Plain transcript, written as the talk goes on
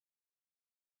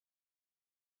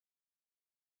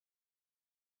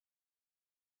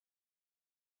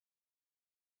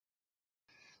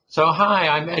So hi,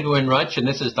 I'm Edwin Rutsch, and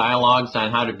this is Dialogues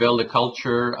on How to Build a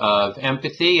Culture of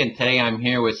Empathy. And today I'm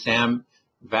here with Sam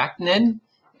Vaknin.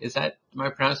 Am I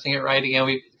pronouncing it right again?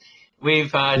 We've You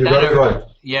got it right.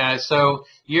 yeah. So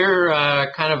you're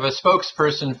kind of a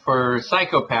spokesperson for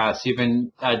psychopaths. You've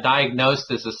been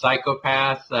diagnosed as a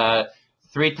psychopath,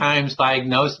 3 times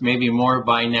diagnosed, maybe more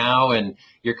by now, and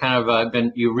you're kind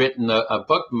of you've written a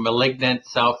book, Malignant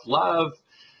Self-Love.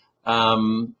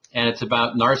 And it's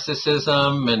about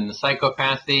narcissism and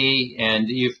psychopathy, and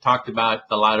you've talked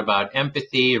a lot about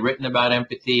empathy, written about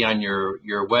empathy on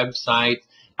your website.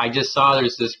 I just saw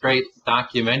there's this great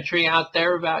documentary out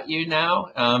there about you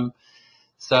now.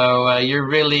 So you're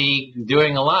really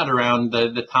doing a lot around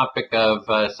the topic of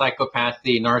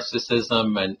psychopathy,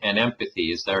 narcissism, and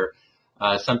empathy. Is there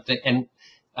something? And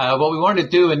what we want to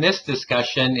do in this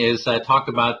discussion is talk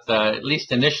about, at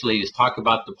least initially, is talk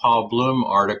about the Paul Bloom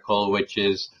article, which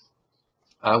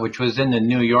was in the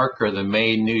New Yorker, the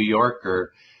May New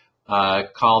Yorker,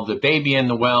 called "The Baby in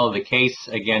the Well: The Case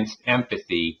Against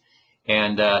Empathy."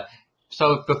 And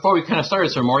so before we kind of start,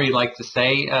 is there more you'd like to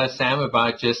say, Sam,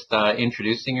 about just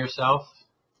introducing yourself?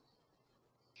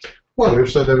 Well,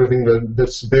 you've said everything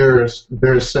that's bears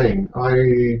saying.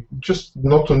 I just,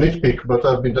 not to nitpick, but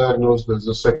I've been diagnosed as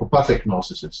a psychopathic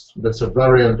narcissist. That's a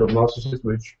variant of narcissist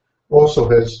which also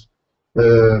has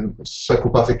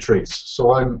psychopathic traits.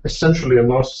 So I'm essentially a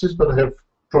narcissist, but I have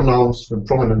pronounced and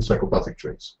prominent psychopathic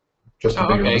traits. Just to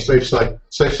be on the safe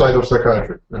side of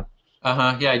psychiatry.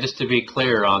 Yeah. Yeah, just to be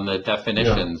clear on the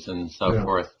definitions and so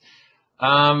forth.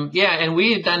 Yeah, and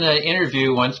we had done an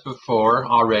interview once before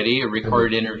already, a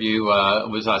recorded interview. It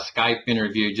was a Skype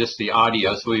interview, just the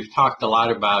audio. So we've talked a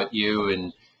lot about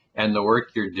you and the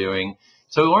work you're doing.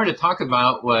 So what we wanted to talk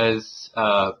about was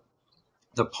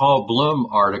the Paul Bloom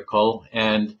article.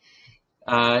 And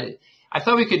I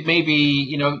thought we could maybe,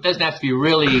 it doesn't have to be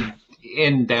really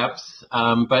in depth,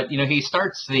 but, he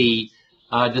starts the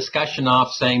discussion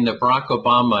off saying that Barack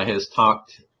Obama has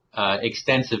talked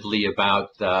extensively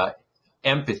about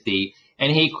empathy,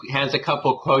 and he has a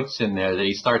couple quotes in there that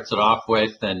he starts it off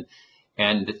with, and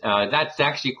that's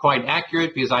actually quite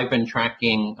accurate because I've been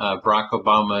tracking Barack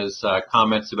Obama's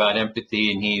comments about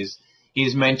empathy, and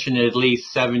he's mentioned it at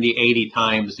least 70, 80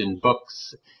 times in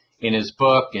books, in his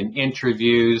book, in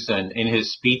interviews, and in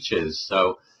his speeches.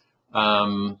 So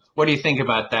what do you think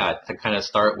about that to kind of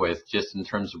start with, just in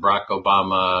terms of Barack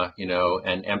Obama,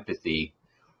 and empathy?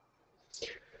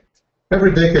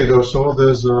 Every decade or so,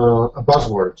 there's a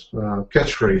buzzword,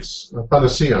 catchphrase, a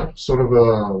panacea, sort of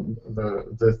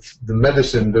the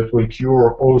medicine that will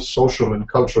cure all social and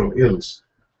cultural ills.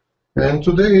 And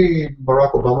today,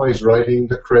 Barack Obama is riding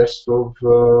the crest of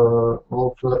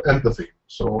empathy.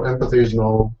 So empathy is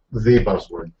now the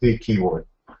buzzword, the keyword.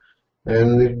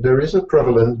 And there is a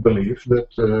prevalent belief that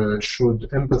should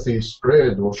empathy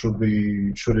spread, or should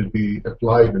it be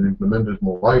applied and implemented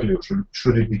more widely, or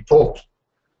should it be taught?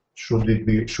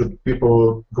 Should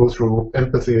people go through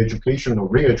empathy education or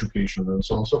re-education and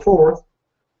so on and so forth,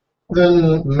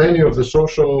 then many of the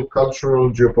social,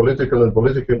 cultural, geopolitical, and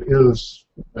political ills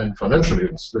and financial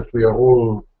ills that we are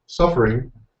all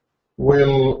suffering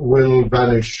will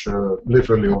vanish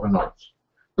literally overnight.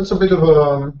 That's a bit of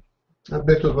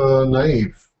a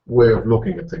naive way of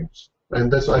looking at things,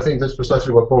 and I think that's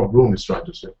precisely what Paul Bloom is trying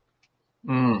to say.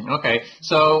 Okay,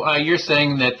 so you're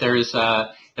saying that there's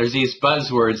these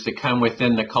buzzwords that come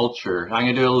within the culture. I'm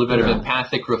going to do a little bit of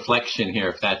empathic reflection here,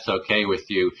 if that's okay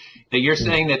with you. That you're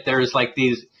saying that there's like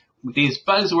these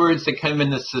buzzwords that come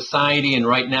into society, and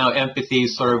right now empathy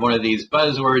is sort of one of these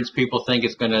buzzwords. People think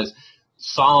it's going to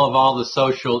solve all the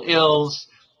social ills,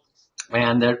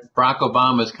 and that Barack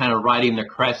Obama is kind of riding the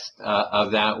crest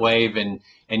of that wave, and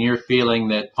you're feeling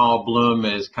that Paul Bloom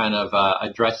is kind of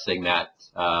addressing that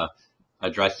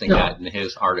in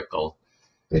his article.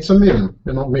 It's a meme,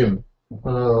 meme.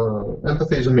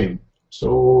 Empathy is a meme.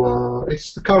 So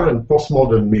it's the current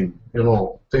postmodern meme.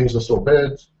 Things are so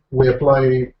bad. We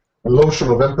apply a lotion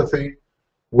of empathy.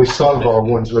 We salve our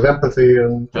wounds with empathy,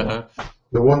 and the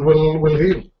wound will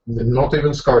heal. Not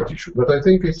even scar tissue. But I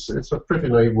think it's a pretty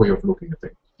naive way of looking at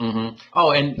things.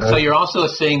 Oh, and so you're also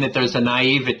seeing that there's a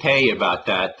naivete about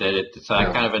that it's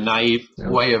kind of a naive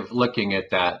way of looking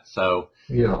at that. So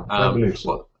yeah, I believe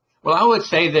so. Well, I would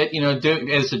say that,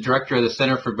 as the director of the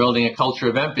Center for Building a Culture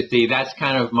of Empathy, that's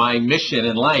kind of my mission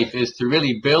in life, is to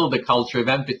really build a culture of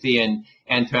empathy and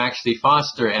to actually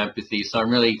foster empathy. So I'm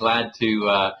really glad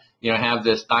to, have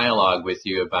this dialogue with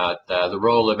you about the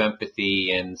role of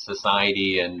empathy in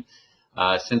society. And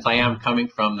since I am coming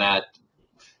from that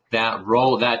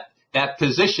role, that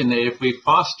position, that if we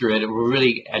foster it, it will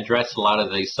really address a lot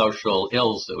of the social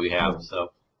ills that we have. So.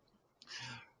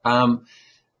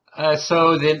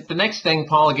 So the next thing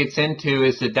Paul gets into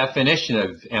is the definition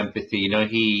of empathy. You know,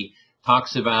 he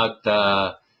talks about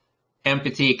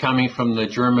empathy coming from the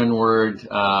German word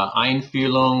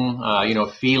Einfühlung, you know,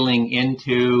 feeling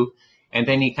into, and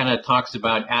then he kind of talks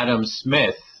about Adam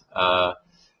Smith,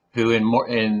 who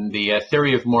in the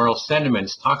theory of moral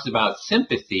sentiments talks about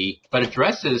sympathy, but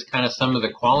addresses kind of some of the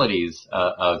qualities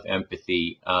of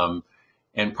empathy,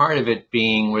 and part of it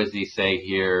being, what does he say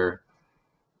here?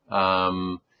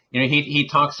 You know, he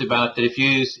talks about that if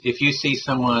you see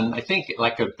someone, I think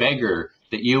like a beggar,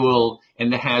 that you will,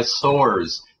 and that has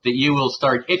sores, that you will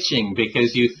start itching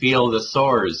because you feel the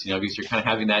sores, you know, because you're kind of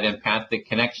having that empathic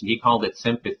connection. He called it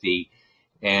sympathy,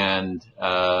 and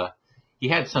he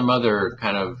had some other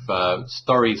kind of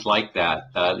stories like that.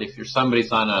 If you're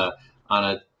somebody's on a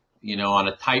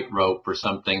tightrope or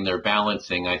something, they're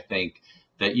balancing, I think,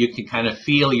 that you can kind of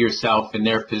feel yourself in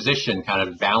their position, kind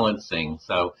of balancing.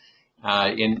 So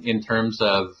in terms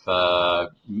of the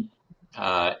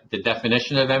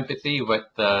definition of empathy,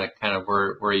 what kind of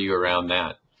where are you around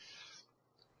that?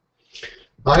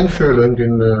 Einfühlung,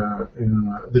 in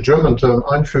the German term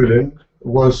Einfühlung,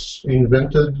 was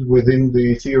invented within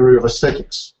the theory of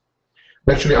aesthetics.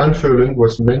 Actually, Einfühlung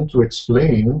was meant to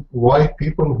explain why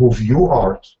people who view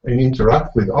art and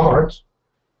interact with art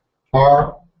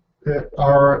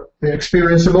they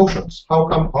experience emotions. How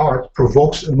come art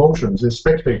provokes emotions in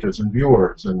spectators and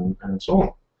viewers and so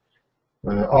on?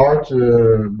 Art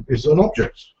is an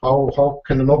object. How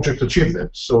can an object achieve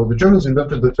that? So the Germans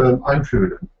invented the term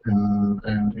Einfühlung,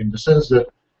 and in the sense that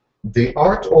the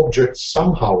art object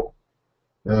somehow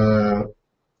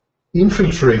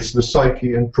infiltrates the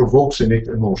psyche and provokes in it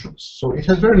emotions. So it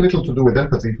has very little to do with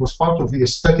empathy. It was part of the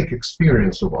aesthetic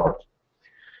experience of art.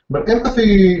 But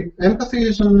empathy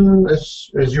is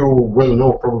as you well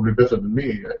know, probably better than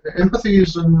me, empathy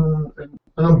is an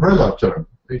umbrella term.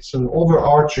 It's an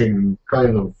overarching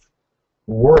kind of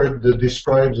word that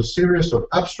describes a series of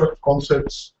abstract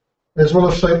concepts as well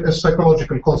as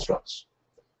psychological constructs.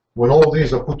 When all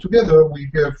these are put together, we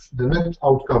have the net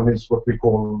outcome is what we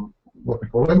call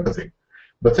empathy.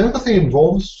 But empathy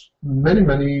involves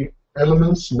many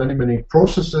elements, many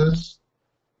processes.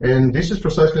 And this is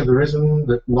precisely the reason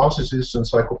that narcissists and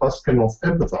psychopaths cannot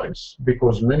empathize,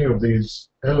 because many of these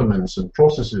elements and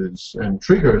processes and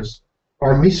triggers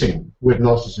are missing with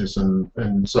narcissists and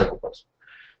psychopaths.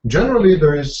 Generally,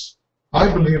 there is,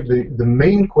 I believe, the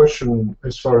main question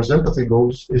as far as empathy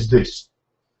goes is this.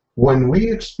 When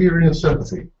we experience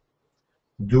empathy,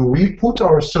 do we put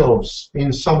ourselves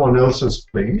in someone else's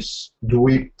place? Do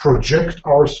we project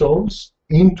ourselves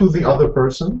into the other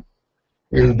person?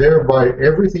 And thereby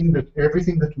everything that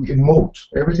we emote,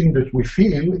 everything that we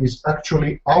feel is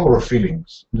actually our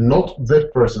feelings, not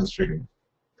that person's feelings.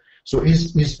 So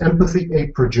is empathy a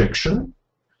projection,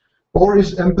 or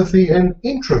is empathy an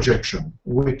introjection?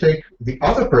 We take the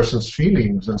other person's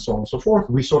feelings and so on and so forth,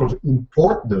 we sort of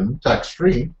import them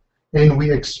tax-free, and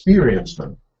we experience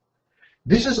them.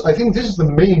 I think this is the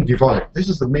main divide, this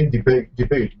is the main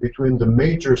debate between the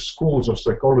major schools of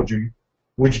psychology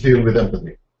which deal with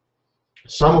empathy.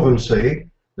 Some of them say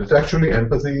that actually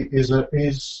empathy is an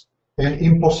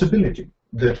impossibility,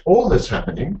 that all that's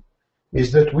happening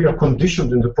is that we are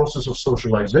conditioned in the process of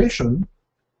socialization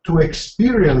to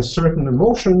experience certain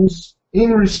emotions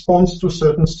in response to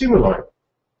certain stimuli,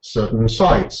 certain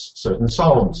sights, certain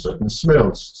sounds, certain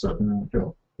smells, certain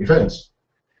events.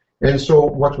 And so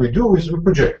what we do is we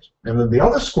project. And then the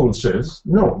other school says,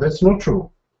 no, that's not true.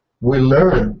 We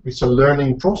learn, it's a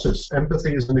learning process.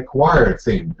 Empathy is an acquired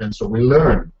thing, and so we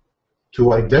learn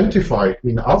to identify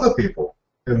in other people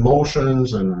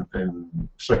emotions and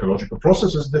psychological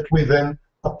processes that we then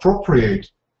appropriate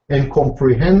and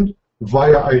comprehend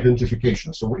via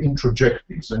identification. So we introject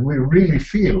these, and we really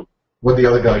feel what the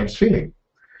other guy is feeling.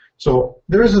 So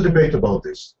there is a debate about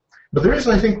this. But there is,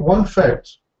 I think, one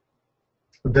fact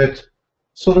that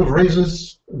sort of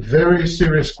raises very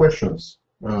serious questions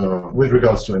with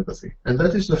regards to empathy, and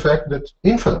that is the fact that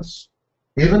infants,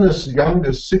 even as young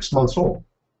as 6 months old,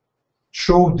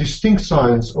 show distinct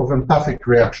signs of empathic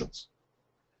reactions.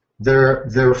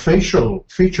 Their facial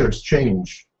features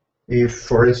change if,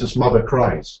 for instance, mother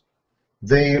cries.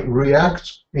 They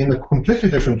react in a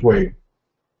completely different way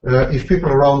if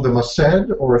people around them are sad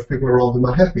or if people around them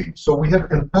are happy. So we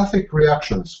have empathic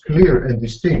reactions, clear and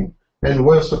distinct and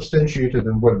well substantiated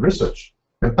and well researched,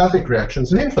 empathic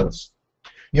reactions in infants.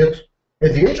 Yet,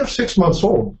 at the age of 6 months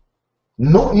old,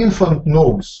 no infant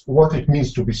knows what it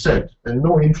means to be sad, and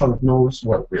no infant knows,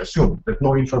 well, we assume that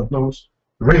no infant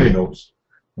really knows,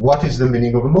 what is the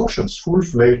meaning of emotions,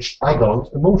 full-fledged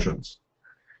adult emotions.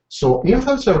 So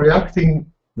infants are reacting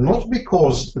not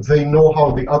because they know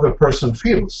how the other person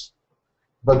feels,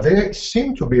 but they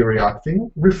seem to be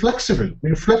reacting reflexively,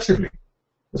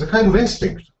 as a kind of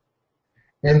instinct.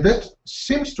 And that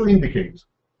seems to indicate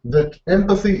that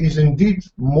empathy is indeed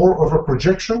more of a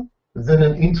projection than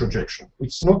an introjection.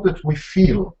 It's not that we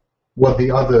feel what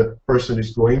the other person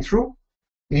is going through,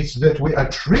 it's that we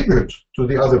attribute to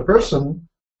the other person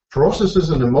processes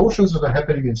and emotions that are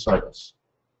happening inside us.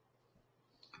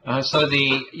 So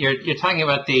you're talking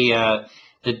about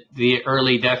the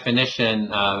early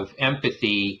definition of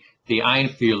empathy, the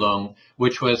Einfühlung,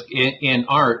 which was in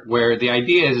art, where the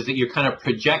idea is that you kind of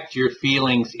project your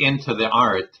feelings into the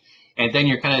art, and then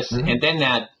you're kind of, and then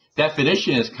that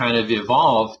definition is kind of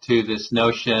evolved to this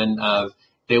notion of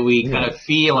that we kind of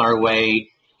feel our way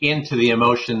into the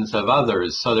emotions of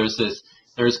others. So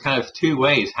there's kind of two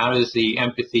ways. How does the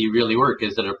empathy really work?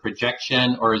 Is it a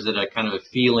projection, or is it a kind of a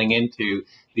feeling into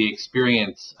the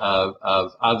experience of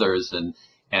others? And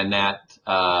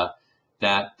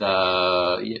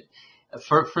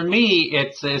for me,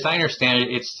 it's, as I understand it,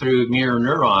 it's through mirror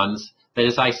neurons, that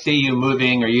as I see you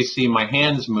moving or you see my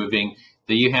hands moving,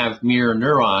 that you have mirror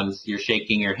neurons, you're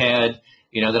shaking your head,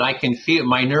 that I can feel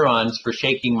my neurons for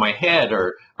shaking my head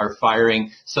are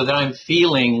firing, so that I'm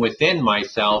feeling within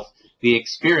myself the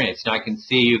experience. I can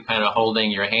see you kind of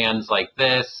holding your hands like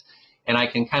this, and I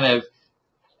can kind of,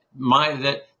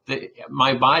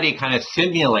 my body kind of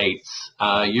simulates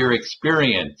your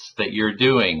experience that you're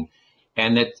doing.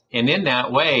 And in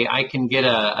that way, I can get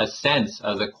a sense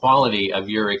of the quality of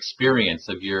your experience,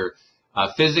 of your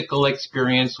physical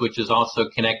experience, which is also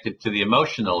connected to the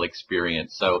emotional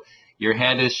experience. So your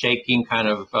head is shaking kind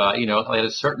of, at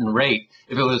a certain rate.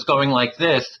 If it was going like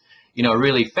this,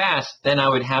 really fast, then I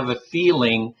would have a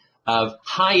feeling of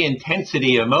high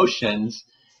intensity emotions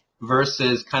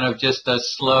versus kind of just a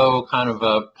slow, kind of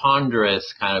a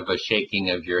ponderous kind of a shaking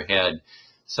of your head.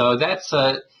 So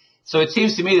so it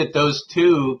seems to me that those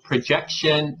two,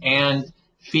 projection and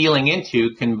feeling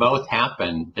into, can both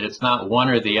happen, that it's not one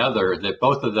or the other, that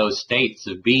both of those states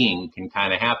of being can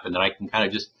kind of happen, that I can kind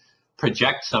of just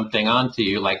project something onto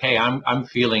you, like, hey, I'm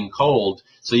feeling cold,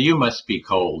 so you must be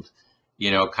cold,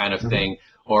 kind of thing.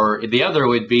 Or the other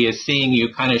would be is seeing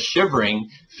you kind of shivering,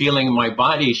 feeling my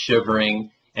body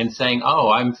shivering, and saying,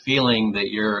 oh, I'm feeling that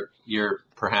you're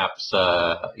perhaps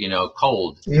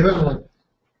cold. Even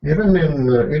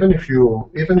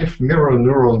if mirror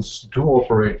neurons do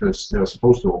operate as they're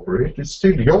supposed to operate, it's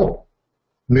still your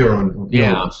mirror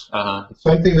neurons. It's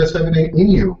something that's happening in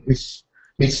you. It's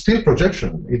still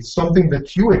projection. It's something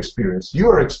that you experience. You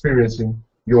are experiencing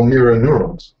your mirror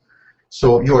neurons.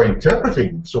 So you are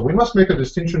interpreting. So we must make a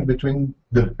distinction between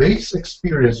the base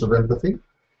experience of empathy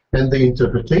and the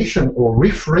interpretation or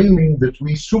reframing that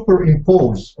we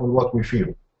superimpose on what we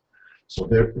feel. So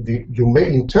you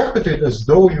may interpret it as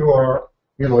though you are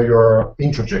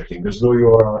introjecting, as though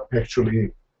you are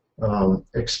actually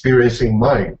experiencing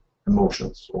my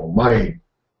emotions or my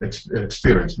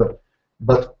experience.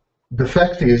 But the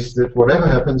fact is that whatever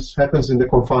happens in the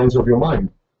confines of your mind.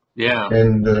 Yeah.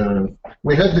 And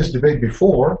we had this debate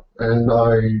before, and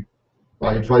I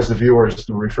advise the viewers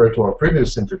to refer to our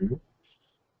previous interview.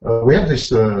 We had this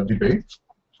debate.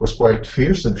 It was quite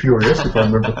fierce and furious, if I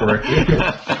remember correctly,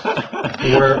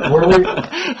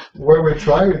 where we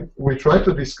try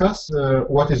to discuss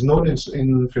what is known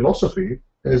in philosophy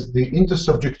as the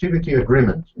intersubjectivity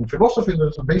agreement. In philosophy,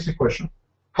 there's a basic question: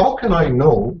 how can I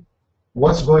know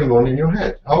what's going on in your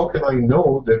head? How can I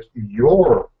know that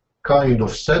your kind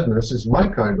of sadness is my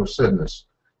kind of sadness?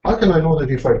 How can I know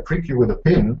that if I prick you with a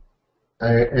pin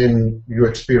and you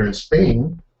experience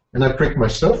pain, and I prick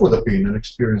myself with a pin and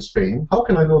experience pain, how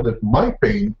can I know that my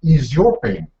pain is your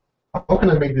pain? How can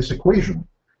I make this equation?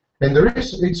 And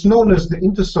it's known as the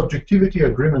intersubjectivity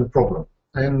agreement problem.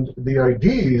 And the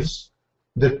idea is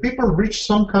that people reach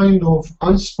some kind of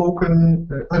unspoken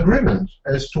agreement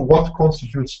as to what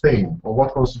constitutes pain, or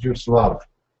what constitutes love,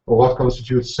 or what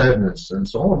constitutes sadness, and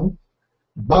so on.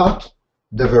 But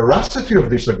the veracity of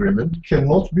this agreement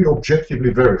cannot be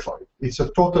objectively verified. It's a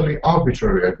totally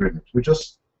arbitrary agreement. We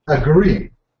just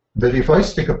agree that if I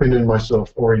stick a pin in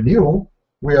myself or in you,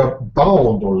 we are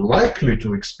bound or likely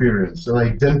to experience an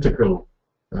identical,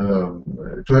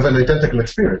 to have an identical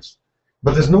experience.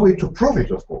 But there's no way to prove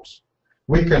it, of course.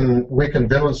 We can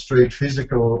demonstrate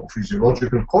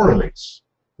physiological correlates.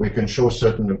 We can show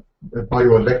certain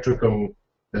bioelectrical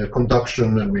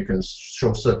conduction, and we can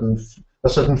show a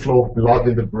certain flow of blood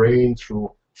in the brain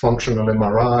through functional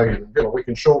MRI, and we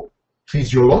can show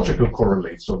physiological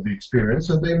correlates of the experience,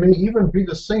 and they may even be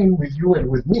the same with you and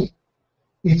with me.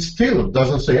 It still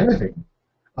doesn't say anything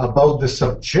about the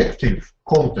subjective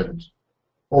content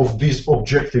of this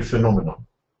objective phenomenon.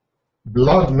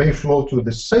 Blood may flow to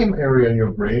the same area in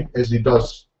your brain as it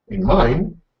does in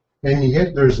mine, and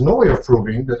yet there's no way of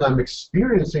proving that I'm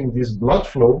experiencing this blood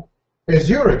flow as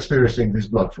you're experiencing this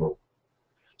blood flow.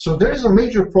 So there is a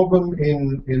major problem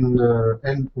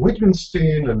and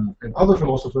Wittgenstein and other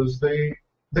philosophers, they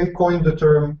coined the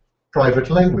term private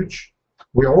language.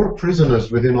 We are all prisoners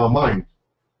within our mind,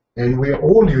 and we are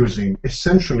all using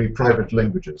essentially private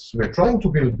languages. We're trying to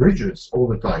build bridges all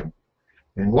the time.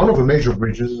 And one of the major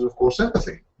bridges is, of course,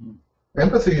 empathy.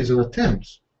 Empathy is an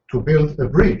attempt to build a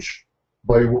bridge,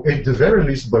 at the very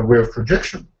least by way of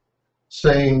projection,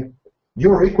 saying,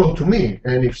 you're equal to me,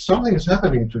 and if something is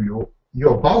happening to you,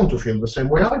 you're bound to feel the same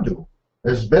way I do,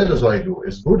 as bad as I do,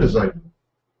 as good as I do.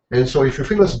 And so if you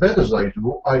feel as bad as I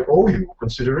do, I owe you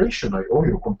consideration, I owe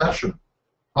you compassion.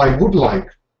 I would like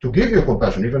to give you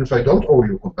compassion, even if I don't owe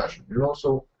you compassion, you know.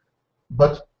 So,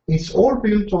 but it's all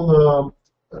built on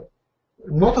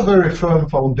not a very firm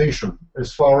foundation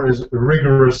as far as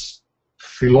rigorous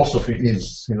philosophy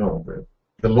is, you know,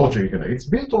 the logic. It's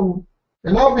built on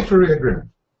an arbitrary agreement.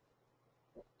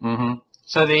 Mm-hmm.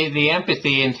 So the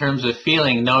empathy in terms of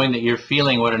feeling, knowing that you're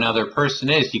feeling what another person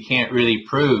is, you can't really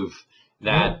prove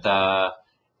that.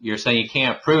 You're saying you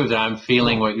can't prove that I'm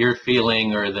feeling what you're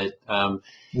feeling, or that,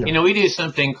 you know, we do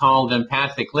something called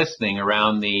empathic listening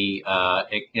around the,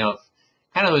 you know,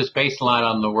 kind of was based a lot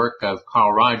on the work of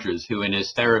Carl Rogers, who in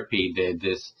his therapy did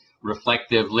this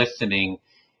reflective listening.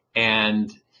 And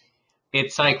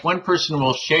it's like one person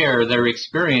will share their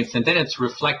experience, and then it's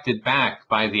reflected back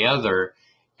by the other.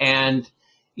 And,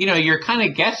 you know, you're kind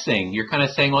of guessing. You're kind of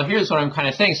saying, well, here's what I'm kind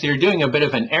of saying. So you're doing a bit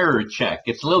of an error check.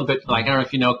 It's a little bit like, I don't know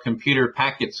if you know computer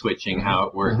packet switching, how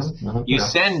it works. You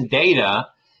send data,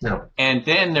 and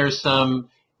then there's some,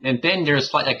 and then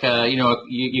there's like a, you know,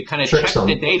 you kind of check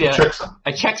the data,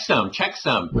 a checksum,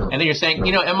 and then you're saying,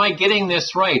 you know, am I getting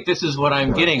this right? This is what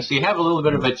I'm getting. So you have a little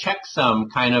bit of a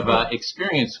checksum kind of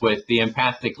experience with the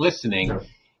empathic listening,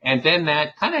 and then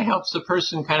that kind of helps the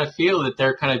person kind of feel that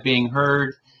they're kind of being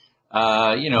heard,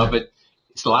 you know. But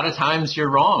it's a lot of times you're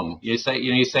wrong. You say,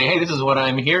 you know, you say, hey, this is what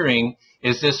I'm hearing.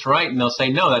 Is this right? And they'll say,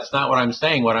 no, that's not what I'm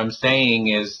saying. What I'm saying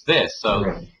is this.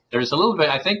 So. There's a little bit,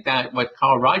 I think that what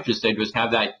Carl Rogers did was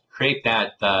have that, create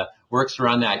that, works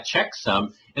around that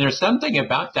checksum. And there's something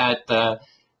about that,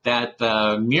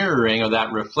 mirroring or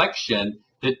that reflection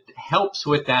that helps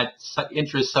with that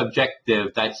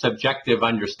intersubjective, that subjective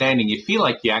understanding. You feel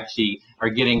like you actually are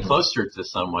getting closer to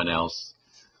someone else.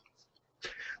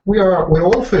 We're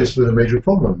all faced with a major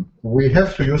problem. We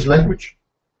have to use language.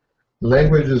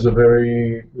 Language is a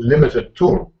very limited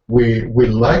tool. We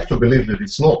like to believe that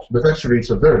it's not, but actually it's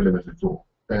a very limited tool.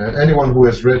 Anyone who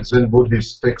has read Zen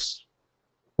Buddhist texts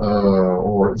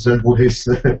or Zen Buddhist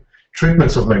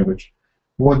treatments of language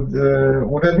would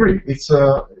agree.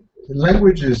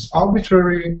 Language is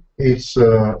arbitrary. It's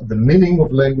the meaning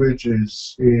of language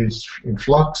is in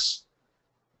flux.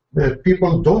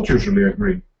 People don't usually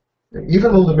agree,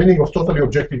 even on the meaning of totally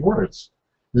objective words.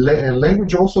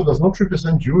 Language also does not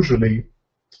represent usually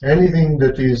anything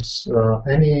that is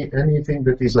anything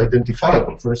that is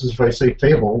identifiable. For instance, if I say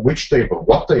table, which table,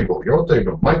 what table, your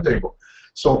table, my table.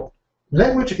 So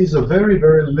language is a very,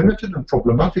 very limited and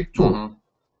problematic tool.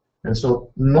 And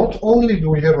so not only do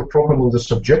we have a problem on the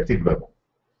subjective level,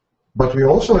 but we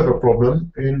also have a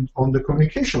problem on the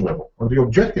communication level, on the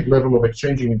objective level of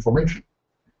exchanging information.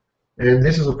 And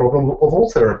this is a problem of all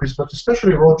therapies, but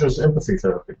especially Rogers' empathy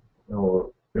therapy,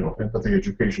 or empathy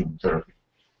education therapy.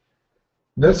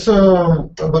 That's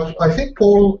but I think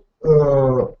Paul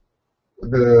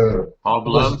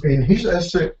was in his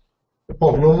essay.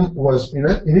 Paul Bloom was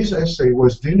in his essay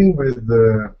was dealing with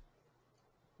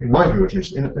in my view at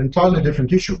least, an entirely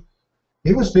different issue.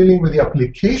 He was dealing with the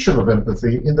application of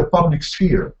empathy in the public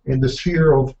sphere, in the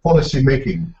sphere of policy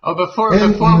making. Oh, before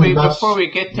we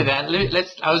get to that,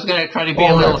 I was going to try to be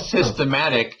a little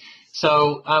systematic.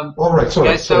 So, all right, sorry.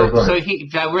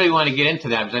 I really want to get into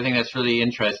that because I think that's really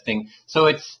interesting. So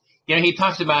it's, he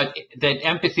talks about that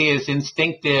empathy is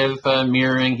instinctive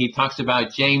mirroring. He talks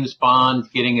about James Bond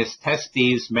getting his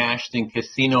testes mashed in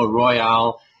Casino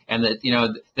Royale, and that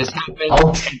this happened.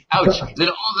 Ouch!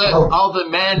 That all the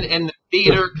men in the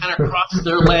theater kind of cross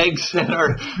their legs and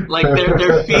are like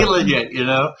they're feeling it,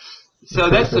 So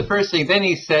that's the first thing. Then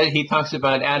he talks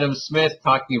about Adam Smith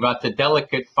talking about the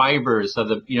delicate fibers of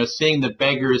the, seeing the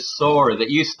beggar's sore that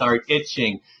you start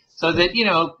itching. So that,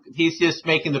 he's just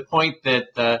making the point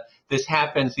that this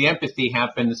happens, the empathy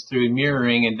happens through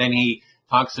mirroring. And then he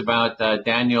talks about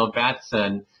Daniel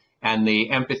Batson and the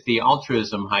empathy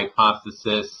altruism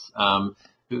hypothesis,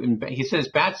 he says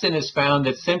Batson has found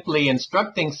that simply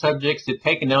instructing subjects to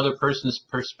take another person's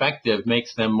perspective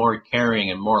makes them more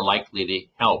caring and more likely to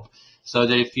help. So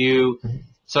that if you,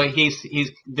 so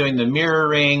he's doing the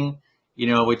mirroring,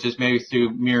 which is maybe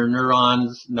through mirror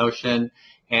neurons notion,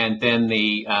 and then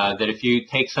that if you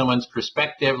take someone's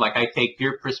perspective, like I take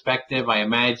your perspective, I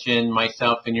imagine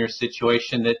myself in your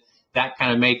situation, that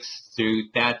kind of makes through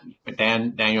that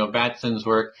Daniel Batson's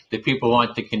work that people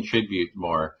want to contribute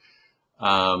more.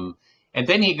 And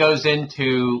then he goes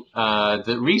into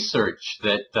the research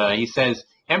that he says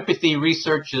empathy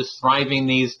research is thriving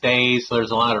these days. So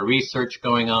there's a lot of research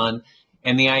going on.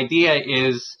 And the idea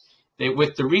is that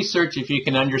with the research, if you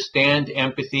can understand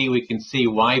empathy, we can see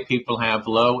why people have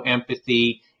low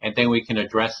empathy, and then we can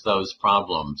address those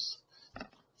problems.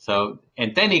 So,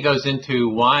 and then he goes into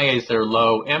why is there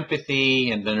low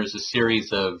empathy, and then there's a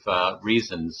series of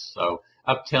reasons. So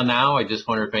up till now, I just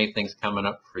wonder if anything's coming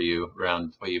up for you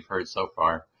around what you've heard so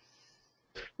far.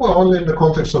 Well, only in the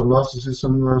context of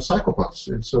narcissism psychopaths.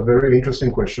 It's a very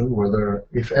interesting question whether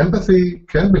if empathy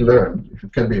can be learned, if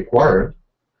it can be acquired,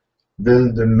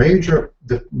 then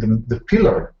the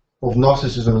pillar of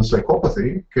narcissism and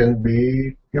psychopathy can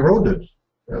be eroded.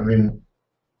 I mean,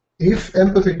 if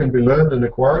empathy can be learned and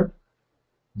acquired,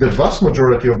 the vast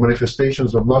majority of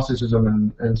manifestations of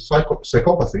narcissism and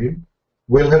psychopathy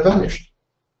will have vanished,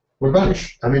 will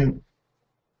vanish. I mean,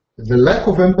 the lack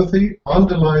of empathy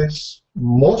underlies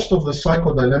most of the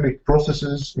psychodynamic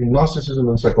processes in narcissism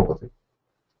and psychopathy.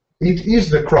 It is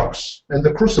the crux and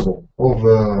the crucible of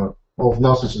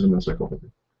narcissism and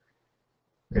psychopathy.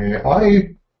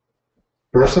 I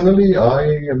personally, I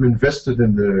am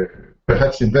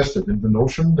perhaps invested in the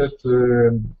notion that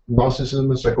narcissism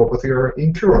and psychopathy are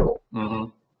incurable. Mm-hmm.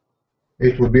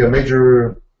 It would be a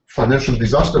major financial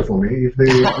disaster for me if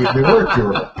they were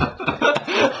curable.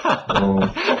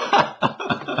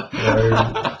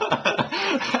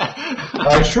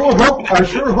 I sure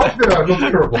hope they are not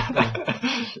curable.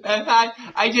 And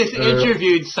I just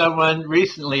interviewed someone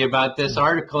recently about this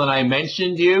article, and I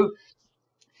mentioned you,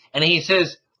 and he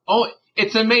says, "Oh,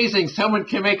 it's amazing! Someone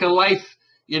can make a life,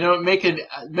 make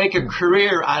a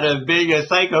career out of being a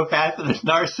psychopath and a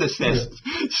narcissist."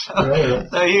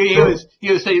 So he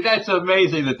was saying that's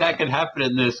amazing that can happen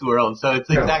in this world. So it's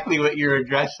exactly what you're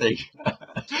addressing.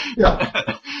 Yeah,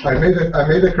 I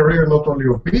made a career not only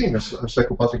of being a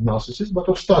psychopathic narcissist, but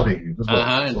of studying it as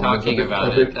well. And so talking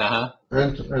about it.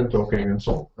 And talking and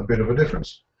so on. A bit of a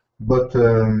difference. But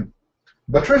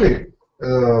really,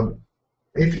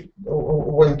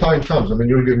 when time comes, I mean,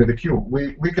 you'll give me the cue.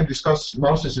 We can discuss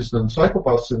narcissists and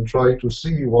psychopaths and try to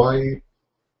see why,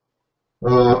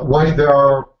 in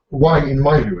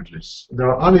my view at least, they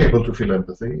are unable to feel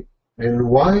empathy, and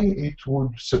why it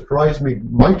would surprise me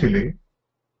mightily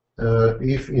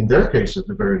if, in their case at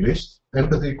the very least,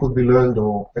 empathy could be learned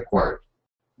or acquired.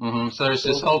 Mm-hmm. So there's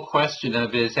this whole question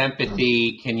of, is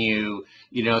empathy, can you,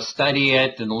 study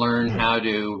it and learn how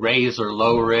to raise or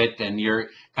lower it? And you're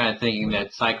kind of thinking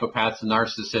that psychopaths and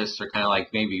narcissists are kind of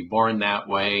like maybe born that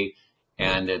way,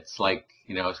 and it's like,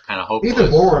 it's kind of hopeless.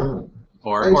 Either born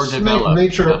or developed.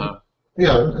 Nature,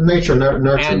 nature,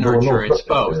 nurture. And nurture, it's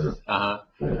both.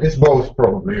 It's both,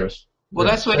 probably, yes. Well,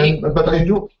 that's what But I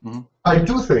do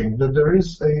think that there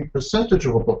is a percentage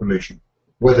of a population,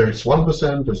 whether it's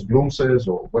 1%, as Bloom says,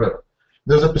 or whatever,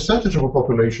 there's a percentage of a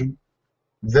population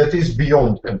that is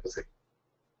beyond empathy,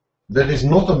 that is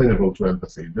not amenable to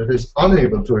empathy, that is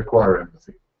unable to acquire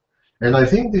empathy. And I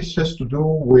think this has to do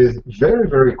with very,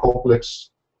 very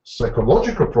complex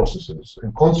psychological processes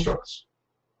and constructs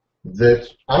that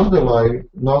underlie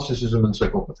narcissism and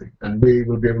psychopathy. And we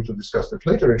will be able to discuss that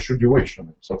later, should you wish. I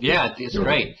mean, it's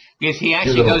great. Because he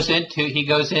actually goes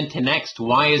into next,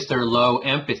 why is there low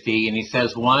empathy? And he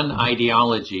says, one,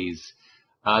 ideologies.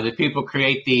 That people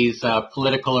create these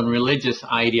political and religious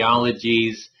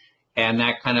ideologies, and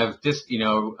that kind of distances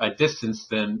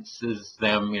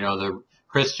them, the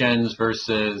Christians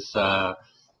versus the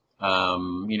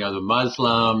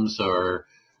Muslims, or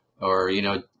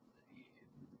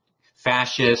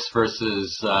fascists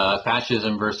versus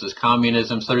fascism versus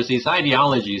communism. So there's these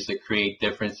ideologies that create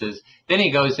differences. Then he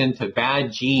goes into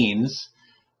bad genes,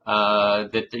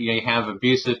 that you have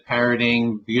abusive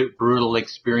parenting, brutal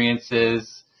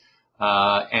experiences,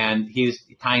 and he's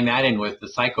tying that in with the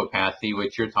psychopathy,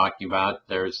 which you're talking about.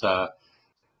 There's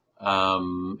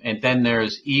and then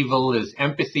there's evil is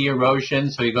empathy erosion.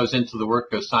 So he goes into the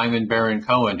work of Simon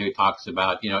Baron-Cohen, who talks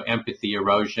about empathy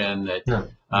erosion.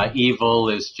 That evil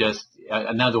is just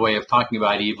another way of talking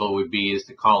about evil would be is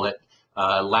to call it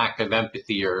lack of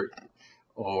empathy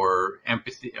or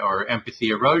empathy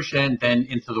erosion. Then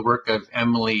into the work of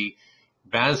Emily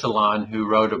Bazelon, who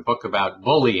wrote a book about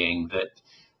bullying,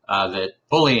 that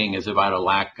bullying is about a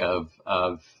lack of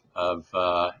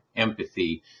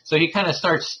empathy. So he kind of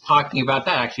starts talking about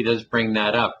that. Actually, does bring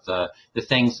that up, the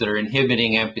things that are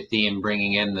inhibiting empathy and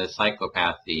bringing in the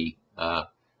psychopathy,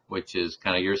 which is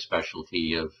kind of your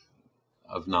specialty of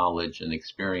knowledge and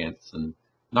experience, and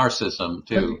narcissism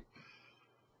too.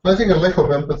 I think a lack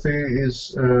of empathy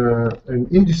is an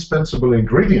indispensable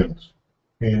ingredient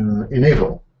in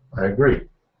evil. I agree,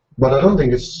 but I don't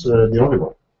think it's the only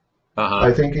one.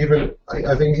 I think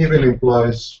evil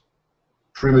implies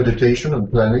premeditation and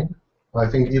planning. I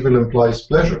think evil implies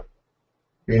pleasure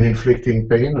in inflicting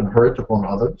pain and hurt upon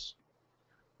others.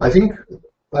 I think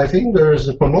there is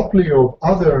a panoply of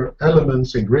other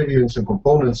elements, ingredients, and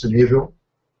components in evil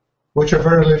which have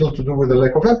very little to do with a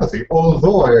lack of empathy,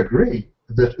 although I agree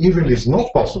that evil is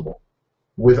not possible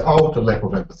without a lack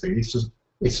of empathy.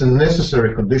 It's a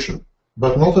necessary condition,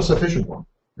 but not a sufficient one,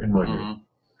 in my view.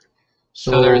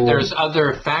 So there's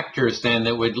other factors then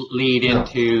that would lead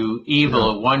into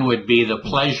evil. Yeah. One would be the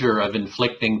pleasure of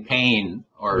inflicting pain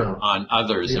on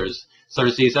others. Yeah.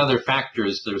 There's these other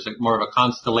factors. There's more of a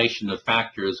constellation of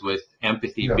factors, with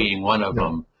empathy being one of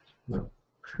them. Yeah.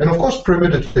 And of course,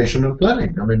 premeditation and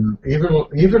planning. I mean,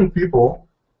 evil people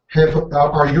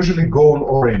are usually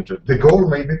goal-oriented. The goal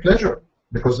may be pleasure,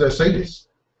 because they're sadists.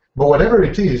 But whatever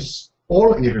it is,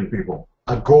 all evil people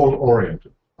are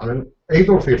goal-oriented. I mean,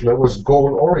 Adolf Hitler was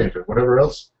goal-oriented, whatever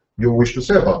else you wish to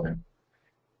say about him.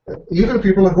 Evil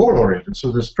people are goal-oriented,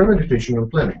 so there's premeditation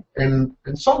and planning. And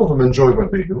some of them enjoy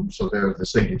what they do, so they're the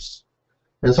sadists.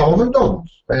 And some of them don't,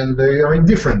 and they are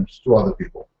indifferent to other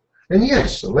people. And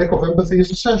yes, a lack of empathy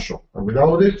is essential. And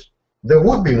without it, there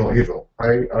would be no evil.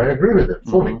 I agree with it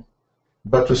fully.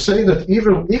 But to say that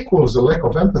evil equals a lack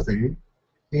of empathy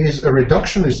is a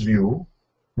reductionist view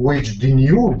which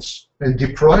denudes and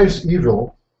deprives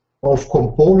evil of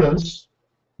components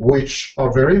which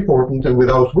are very important, and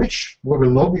without which we will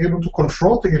not be able to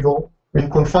confront evil and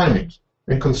confine it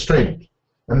and constrain it.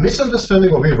 A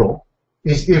misunderstanding of evil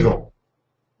is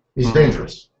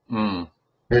dangerous.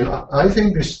 And I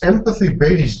think these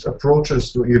empathy-based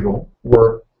approaches to evil,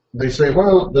 where they say,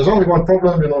 well, there's only one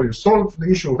problem, you solve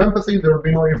the issue of empathy, there will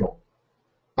be no evil.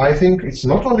 I think it's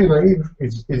not only naive,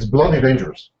 it's bloody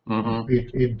dangerous.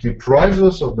 It deprives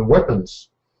us of the weapons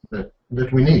that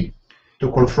we need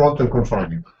to confront and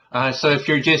confine it. So if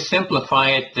you just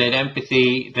simplify it,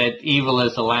 that evil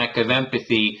is a lack of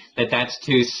empathy, that's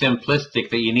too simplistic,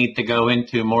 that you need to go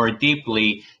into more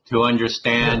deeply to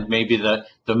understand maybe the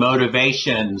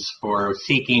motivations for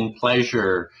seeking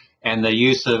pleasure, and the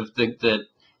use of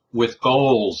with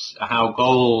goals, how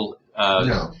goal,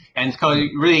 and so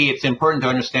really it's important to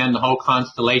understand the whole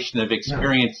constellation of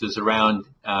experiences around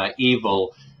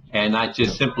evil, and not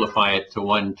just simplify it to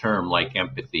one term like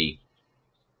empathy.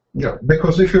 Yeah,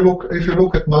 because if you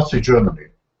look at Nazi Germany,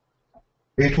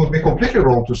 it would be completely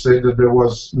wrong to say that there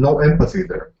was no empathy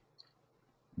there.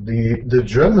 The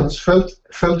Germans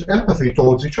felt empathy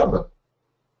towards each other.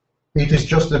 It is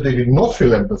just that they did not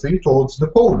feel empathy towards the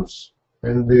Poles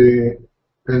and the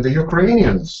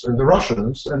Ukrainians and the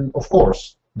Russians, and of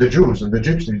course the Jews and the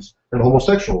Gypsies and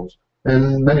homosexuals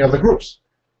and many other groups.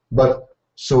 But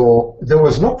so there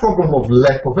was no problem of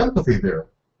lack of empathy there.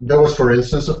 There was, for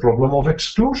instance, a problem of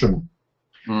exclusion.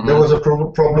 There was a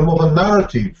problem of a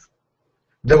narrative.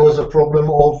 There was a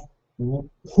problem of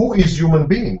who is human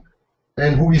being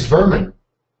and who is vermin.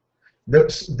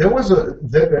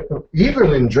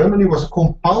 Evil in Germany was a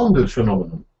compounded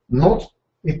phenomenon.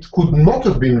 It could not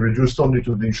have been reduced only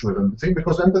to the issue of empathy,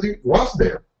 because empathy was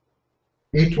there.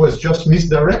 It was just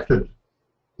misdirected.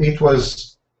 It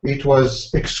was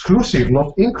exclusive,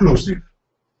 not inclusive.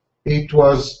 It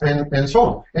was, and so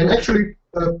on. And actually,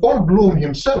 Paul Bloom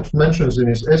himself mentions in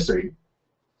his essay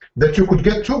that you could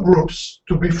get two groups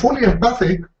to be fully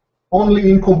empathic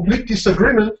only in complete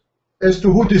disagreement as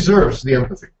to who deserves the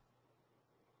empathy,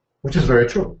 which is very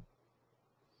true.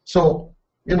 So,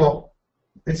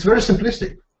 it's very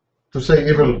simplistic to say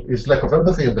evil is lack of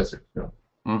empathy, and that's it.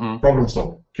 Problem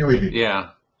solved. QED.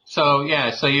 Yeah. So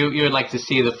you would like to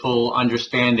see the full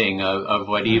understanding of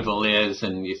what evil is,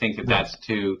 and you think that that's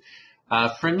too.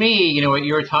 For me, what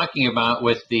you were talking about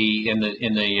with in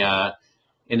the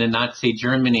Nazi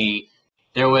Germany,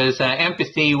 there was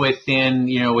empathy within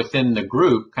the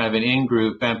group, kind of an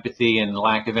in-group empathy, and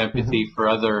lack of empathy for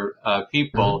other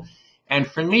people. And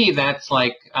for me, that's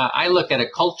like I look at a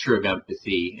culture of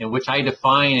empathy, in which I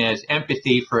define as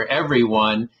empathy for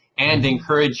everyone and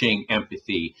encouraging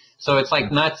empathy. So it's like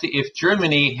if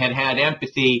Germany had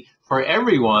empathy for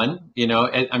everyone,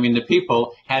 I mean, the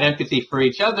people had empathy for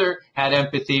each other, had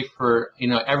empathy for,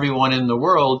 everyone in the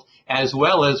world, as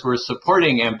well as were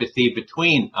supporting empathy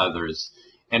between others.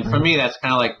 And for me, that's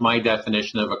kind of like my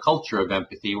definition of a culture of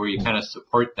empathy, where you kind of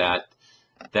support that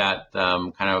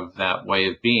kind of that way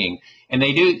of being. And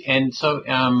they do. And so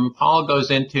Paul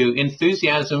goes into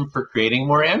enthusiasm for creating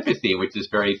more empathy, which is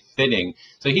very fitting.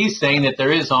 So he's saying that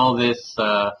there is all this,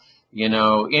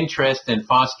 interest in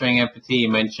fostering empathy. He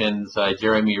mentions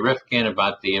Jeremy Rifkin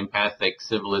about the empathic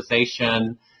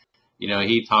civilization.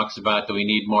 He talks about that we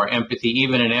need more empathy,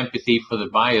 even an empathy for the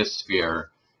biosphere,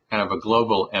 kind of a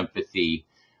global empathy.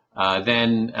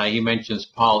 Then he mentions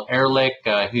Paul Ehrlich,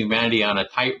 Humanity on a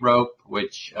Tightrope,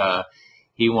 which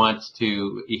he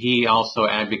also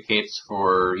advocates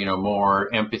for,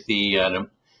 more empathy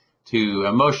to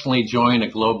emotionally join a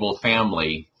global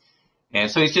family. And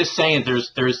so he's just saying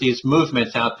there's these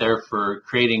movements out there for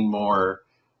creating more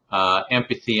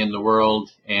empathy in the world,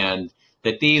 and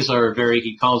that these are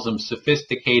he calls them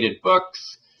sophisticated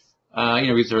books.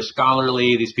 Because they're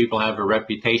scholarly, these people have a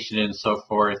reputation and so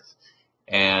forth.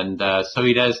 And so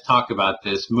he does talk about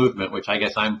this movement, which I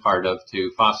guess I'm part of,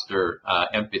 to foster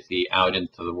empathy out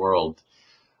into the world.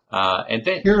 And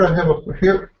then here I have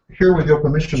here with your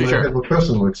permission, sure. I have a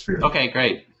personal experience. Okay,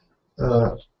 great.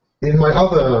 In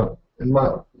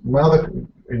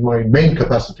my main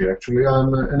capacity, actually,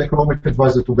 I'm an economic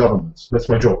advisor to governments. That's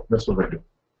my job. That's what I do.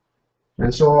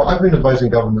 And so I've been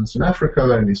advising governments in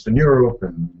Africa and Eastern Europe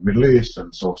and Middle East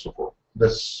and so on and so forth.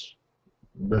 That's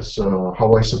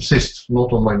how I subsist,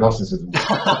 not on my narcissism.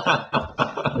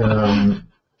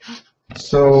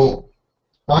 So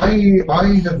I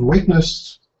have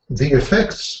witnessed the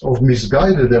effects of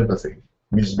misguided empathy,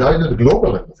 misguided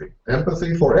global empathy,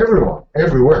 empathy for everyone,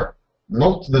 everywhere,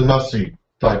 not the Nazi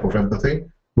type of empathy,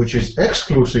 which is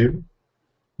exclusive,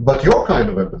 but your kind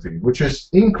of empathy, which is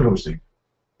inclusive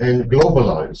and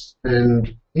globalized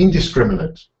and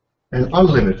indiscriminate and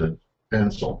unlimited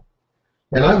and so on.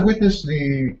 And I've witnessed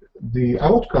the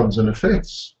outcomes and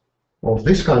effects of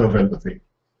this kind of empathy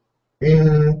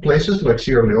in places like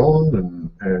Sierra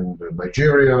Leone and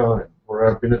Nigeria, where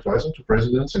I've been advising to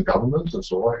presidents and governments, and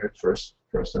so I had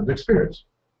first-hand experience.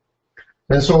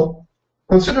 And so,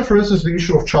 consider, for instance, the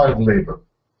issue of child labor.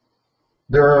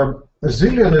 There are a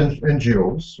zillion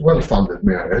NGOs, well-funded,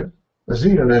 may I add, a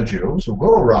zillion NGOs who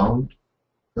go around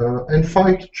and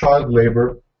fight child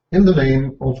labor in the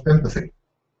name of empathy.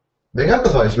 They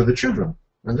empathize with the children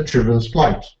and the children's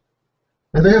plight.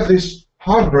 And they have these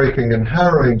heartbreaking and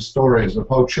harrowing stories of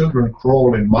how children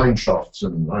crawl in mine shafts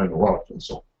and I don't know what and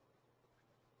so on.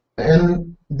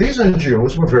 And these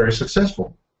NGOs were very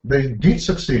successful. They did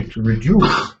succeed to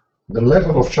reduce the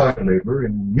level of child labor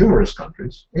in numerous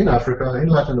countries, in Africa, in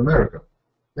Latin America,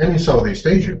 and in Southeast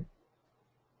Asia,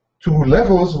 to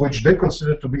levels which they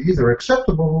considered to be either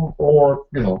acceptable or,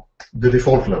 the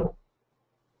default level.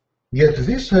 Yet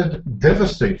this had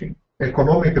devastating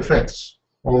economic effects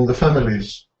on the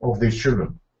families of these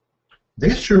children.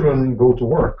 These children go to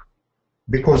work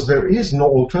because there is no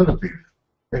alternative.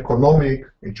 Economic,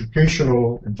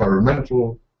 educational,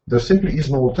 environmental, there simply is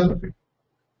no alternative.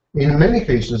 In many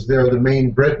cases, they are the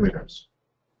main breadwinners.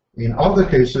 In other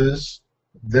cases,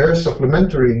 their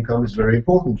supplementary income is very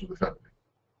important to the family.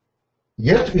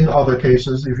 Yet in other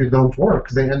cases, if you don't work,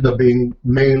 they end up being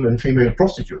male and female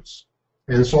prostitutes,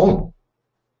 and so on.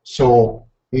 So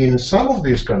in some of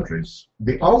these countries,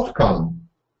 the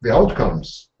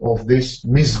outcomes of this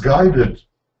misguided,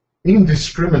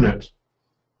 indiscriminate,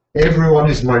 everyone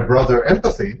is my brother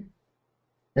empathy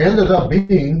ended up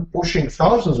being pushing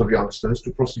thousands of youngsters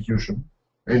to prostitution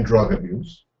and drug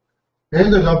abuse,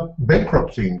 ended up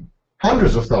bankrupting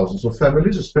hundreds of thousands of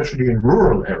families, especially in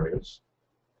rural areas,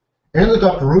 ended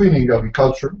up ruining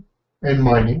agriculture and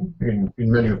mining in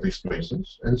many of these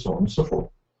places, and so on and so forth.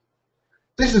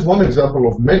 This is one example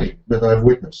of many that I've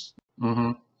witnessed,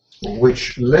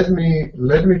 which led me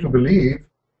to believe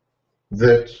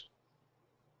that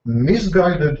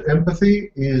misguided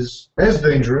empathy is as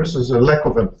dangerous as a lack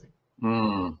of empathy.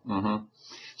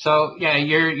 So yeah,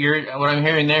 you're what I'm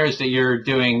hearing there is that you're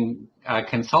doing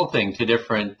consulting to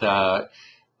different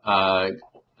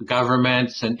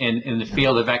governments and in the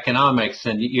field of economics,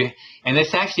 and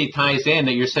this actually ties in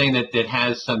that you're saying that it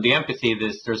has the empathy.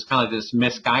 There's kind of this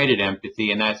misguided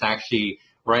empathy, and that's actually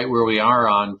right where we are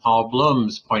on Paul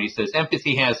Bloom's point. He says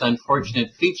empathy has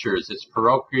unfortunate features. It's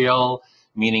parochial,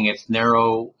 meaning it's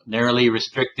narrowly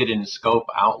restricted in scope,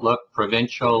 outlook,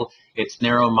 provincial. It's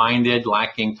narrow-minded,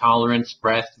 lacking tolerance,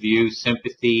 breadth, view,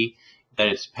 sympathy, that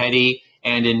it's petty,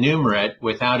 and enumerate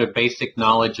without a basic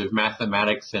knowledge of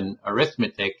mathematics and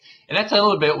arithmetic. And that's a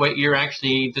little bit what you're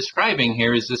actually describing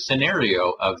here is the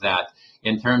scenario of that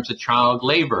in terms of child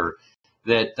labor,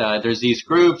 that there's these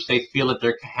groups, they feel that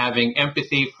they're having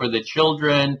empathy for the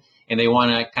children, and they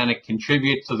want to kind of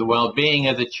contribute to the well-being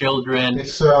of the children.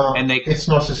 It's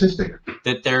narcissistic.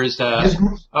 That there's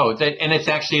and it's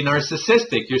actually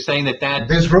narcissistic. You're saying that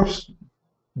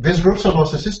these groups are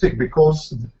narcissistic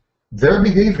because their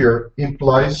behavior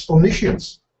implies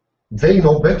omniscience. They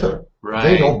know better. Right.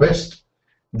 They know best.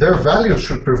 Their values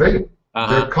should prevail.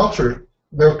 Their culture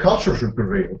should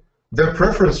prevail. Their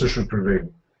preferences should prevail.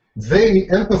 They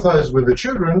empathize with the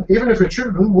children, even if the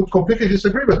children would completely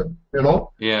disagree with them. You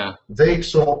know. Yeah.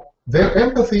 So their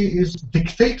empathy is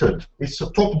dictated. It's a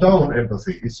top-down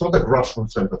empathy. It's not a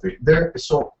grassroots empathy.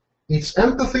 So it's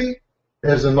empathy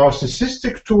as a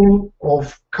narcissistic tool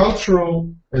of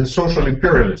cultural and social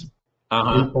imperialism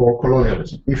or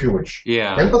colonialism, if you wish.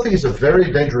 Yeah. Empathy is a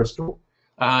very dangerous tool.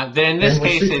 Then in this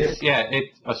case,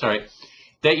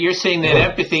 that you're saying that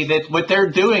empathy, that what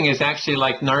they're doing is actually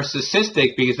like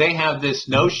narcissistic because they have this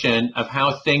notion of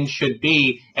how things should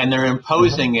be and they're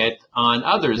imposing it on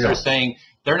others. Yeah.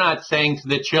 They're not saying to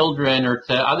the children or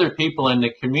to other people in the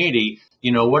community,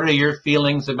 you know, what are your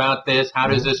feelings about this? How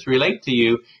does this relate to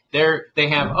you? They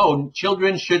have,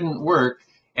 children shouldn't work,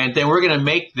 and then we're going to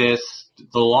make this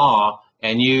the law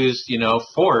and use,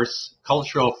 force,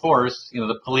 cultural force,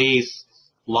 the police,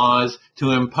 laws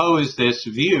to impose this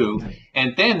view.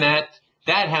 And then that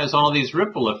has all these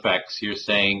ripple effects. You're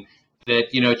saying that,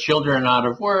 children are out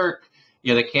of work,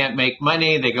 they can't make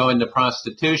money, they go into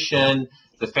prostitution,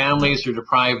 the families are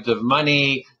deprived of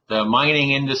money, the mining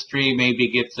industry maybe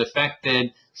gets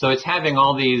affected. So it's having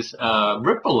all these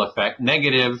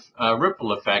negative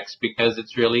ripple effects because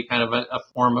it's really kind of a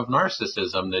form of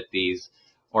narcissism that these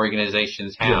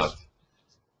organizations have. Yes.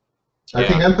 I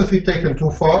think empathy taken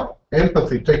too far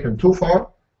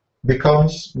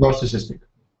becomes narcissistic.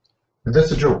 And that's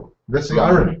the joke. That's the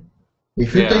irony.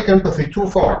 If you take empathy too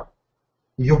far,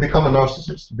 you become a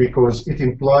narcissist because it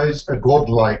implies a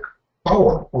godlike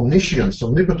power, omniscience,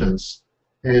 omnipotence,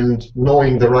 and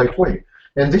knowing the right way.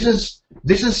 And this is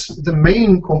the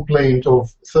main complaint of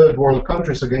third world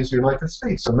countries against the United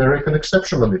States, American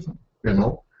exceptionalism,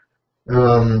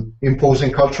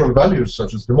 imposing cultural values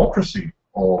such as democracy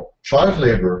or child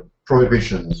labor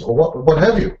prohibitions or what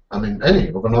have you. I mean, any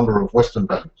of a number of Western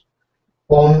values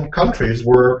on countries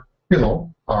where,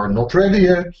 are not ready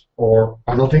yet or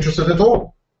are not interested at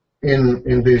all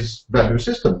in these value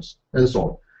systems and so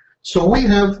on. So we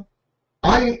have,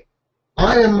 I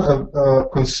am a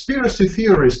conspiracy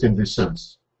theorist in this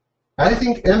sense. I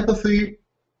think empathy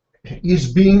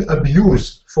is being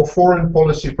abused for foreign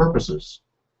policy purposes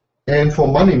and for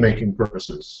money-making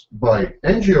purposes by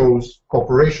NGOs,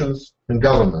 corporations, and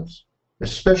governments,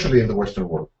 especially in the Western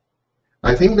world.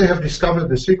 I think they have discovered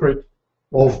the secret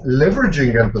of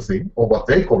leveraging empathy, or what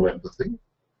they call empathy,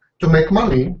 to make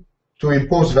money, to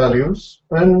impose values,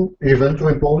 and even to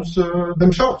impose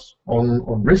themselves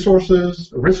on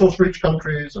resources, resource-rich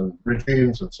countries and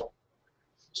regimes and so on.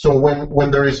 So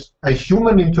when there is a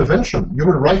human intervention,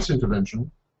 human rights intervention,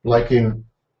 like in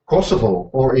Kosovo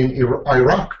or in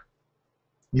Iraq,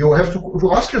 you have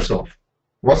to ask yourself,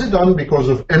 was it done because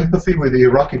of empathy with the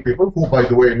Iraqi people, who, by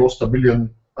the way, lost a million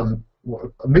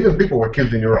people were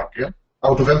killed in Iraq,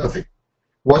 out of empathy?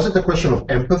 Was it a question of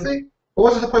empathy, or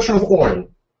was it a question of oil?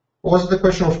 Or was it a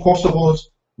question of Kosovo's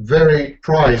very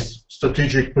prized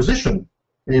strategic position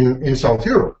in South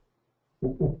Europe?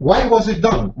 Why was it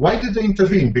done? Why did they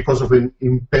intervene? Because of an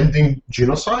impending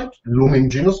genocide, looming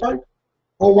genocide?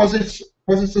 Or was it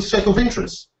a set of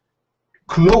interests,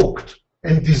 cloaked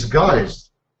and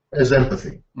disguised as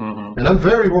empathy? And I'm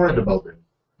very worried about it.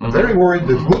 I'm very worried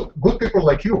that good people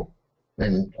like you,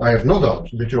 and I have no doubt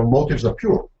that your motives are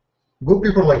pure, good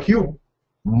people like you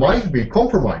might be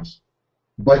compromised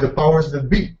by the powers that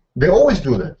be. They always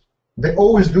do that. They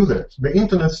always do that. The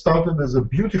internet started as a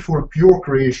beautiful, pure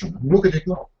creation. Look at it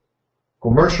now.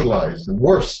 Commercialized and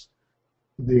worse.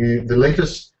 The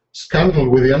latest scandal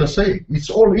with the NSA, it's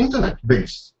all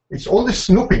internet-based. It's all this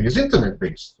snooping is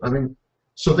internet-based. I mean,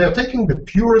 so they're taking the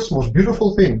purest, most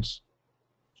beautiful things,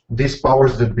 these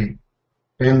powers that be,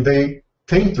 and they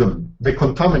taint them, they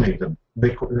contaminate them.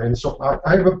 And so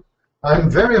I'm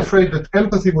very afraid that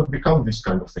empathy would become this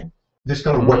kind of thing, this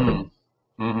kind of weapon.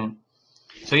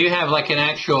 So you have like an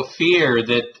actual fear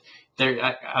that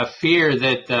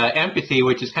empathy,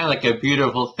 which is kind of like a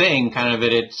beautiful thing, kind of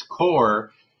at its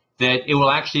core, that it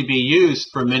will actually be used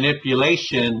for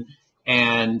manipulation,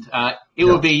 and it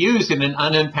will be used in an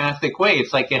unempathic way.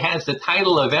 It's like it has the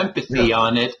title of empathy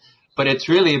on it, but it's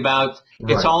really about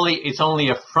Right. it's only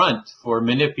a front for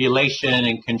manipulation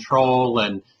and control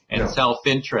and Yeah.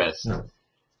 self-interest. Yeah.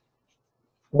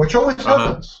 Which always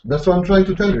happens. That's what I'm trying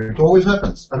to tell you. It always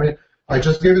happens. I mean, I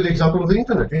just gave you the example of the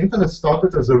internet. The internet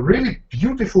started as a really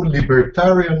beautiful,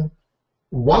 libertarian,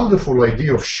 wonderful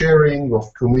idea of sharing, of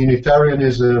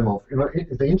communitarianism, of, you know,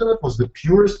 the internet was the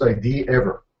purest idea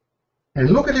ever.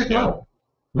 And look at it now.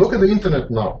 Look at the internet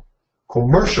now.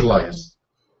 Commercialized,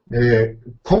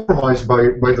 compromised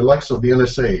by the likes of the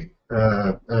NSA,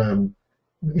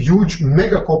 huge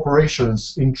mega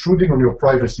corporations intruding on your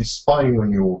privacy, spying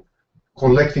on you,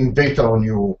 collecting data on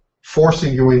you,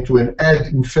 forcing you into an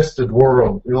ad-infested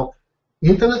world. You know,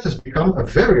 internet has become a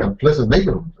very unpleasant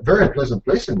neighborhood, a very unpleasant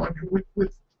place in my view.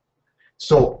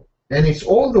 So, and it's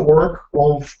all the work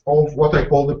of what I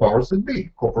call the powers that be: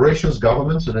 corporations,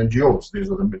 governments, and NGOs. These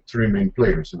are the three main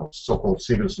players, you know, so-called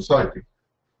civil society.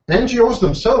 NGOs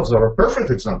themselves are a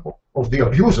perfect example of the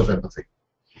abuse of empathy.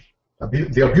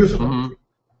 The abuse of empathy,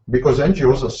 because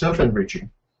NGOs are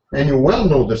self-enriching, and you well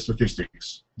know the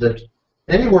statistics that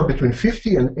anywhere between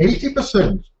 50 and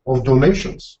 80% of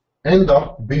donations end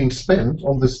up being spent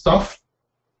on the stuff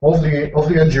of the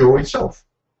NGO itself.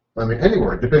 I mean,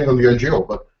 anywhere, depending on the NGO,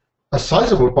 but a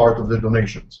sizable part of the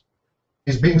donations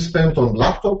is being spent on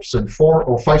laptops and 4-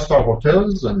 or 5-star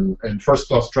hotels and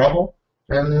first-class travel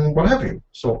and what have you.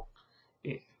 So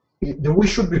we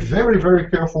should be very, very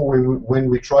careful when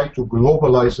we try to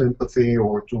globalize empathy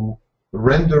or to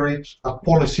render it a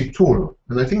policy tool,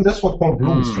 and I think that's what Paul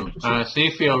Bloom is trying to say. So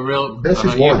you feel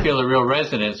you feel a real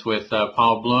resonance with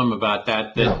Paul Bloom about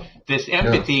that. This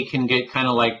empathy can get kind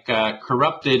of like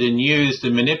corrupted and used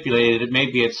and manipulated.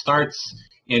 Maybe it starts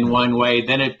in one way,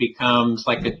 then it becomes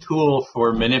like a tool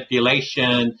for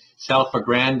manipulation,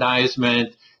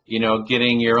 self-aggrandizement. You know,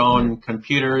 getting your own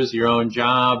computers, your own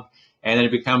job, and then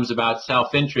it becomes about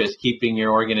self-interest, keeping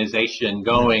your organization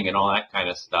going, and all that kind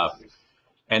of stuff.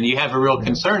 And you have a real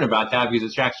concern about that because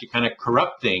it's actually kind of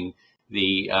corrupting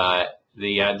the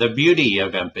beauty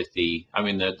of empathy. I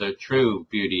mean, the true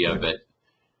beauty of it.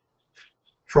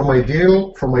 From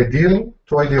ideal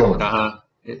to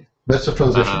ideology. That's a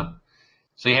transition.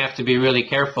 So you have to be really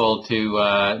careful to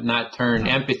not turn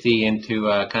empathy into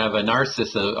kind of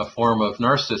a form of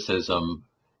narcissism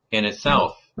in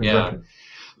itself. Exactly.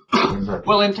 Exactly.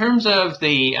 Well, in terms of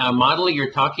the model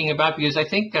you're talking about, because I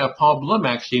think Paul Bloom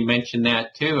actually mentioned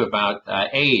that too about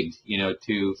aid, you know,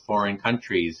 to foreign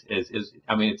countries.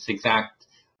 I mean, it's exact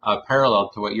parallel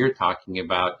to what you're talking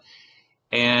about.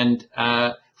 And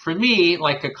for me,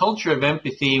 like a culture of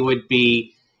empathy would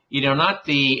be, you know, not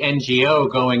the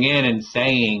NGO going in and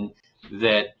saying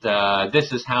that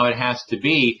this is how it has to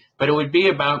be, but it would be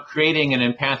about creating an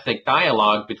empathic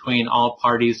dialogue between all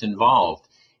parties involved.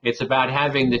 It's about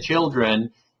having the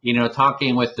children, you know,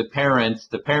 talking with the parents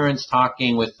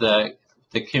talking with the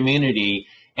community,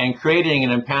 and creating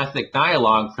an empathic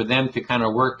dialogue for them to kind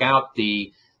of work out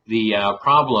the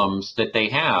problems that they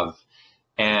have.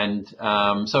 And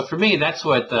so for me, that's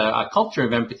what a culture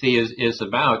of empathy is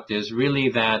about, is really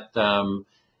that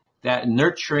that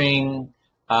nurturing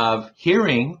of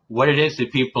hearing what it is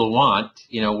that people want,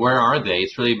 you know, where are they?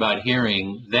 It's really about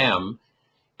hearing them,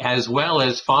 as well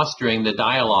as fostering the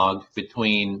dialogue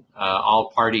between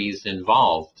all parties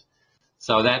involved.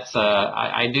 So that's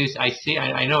I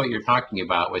know what you're talking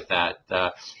about with that.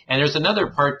 And there's another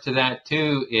part to that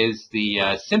too, is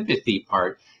the sympathy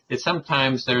part. That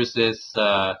sometimes there's this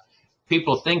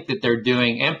people think that they're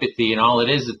doing empathy, and all it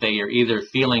is that they are either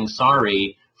feeling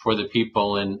sorry for the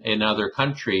people in other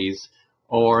countries,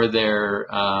 or they're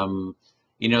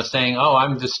you know, saying, "Oh,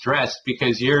 I'm distressed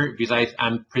because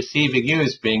I'm perceiving you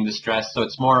as being distressed." So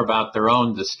it's more about their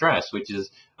own distress, which is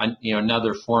you know,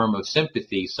 another form of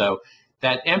sympathy. So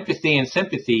that empathy and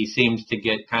sympathy seems to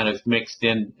get kind of mixed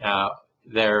in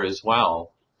there as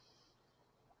well.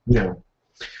 Yeah,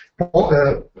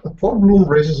 Paul Bloom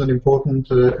raises an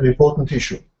important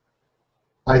issue.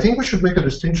 I think we should make a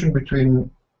distinction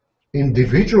between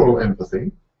individual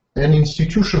empathy and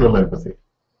institutional empathy.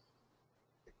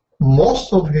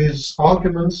 Most of his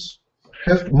arguments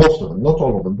most of them, not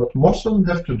all of them, but most of them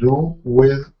have to do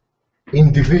with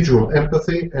individual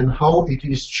empathy and how it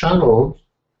is channeled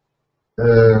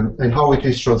and how it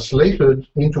is translated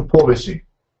into policy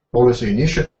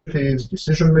initiatives,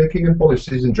 decision-making, and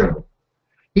policies in general.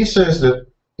 He says that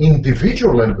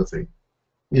individual empathy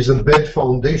is a bad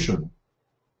foundation,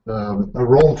 a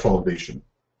wrong foundation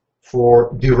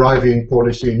for deriving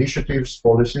policy initiatives,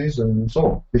 policies, and so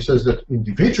on. He says that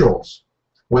individuals,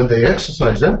 when they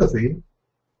exercise empathy,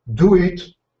 do it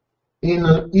in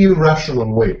an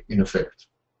irrational way, in effect.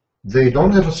 They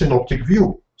don't have a synoptic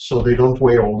view. so they don't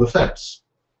weigh all the facts.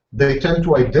 They tend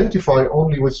to identify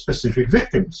only with specific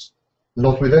victims,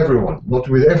 not with everyone, not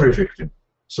with every victim.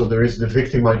 So there is the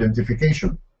victim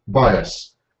identification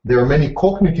bias. There are many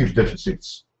cognitive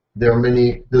deficits.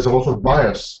 There's a lot of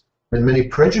bias and many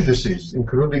prejudices,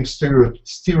 including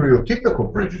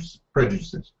stereotypical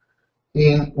prejudices,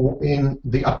 in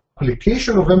the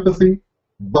application of empathy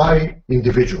by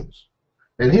individuals.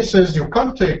 And he says you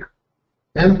can't take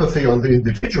empathy on the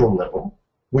individual level,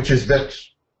 which is that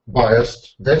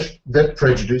biased, that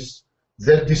prejudice,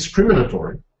 that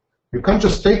discriminatory. You can't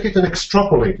just take it and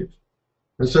extrapolate it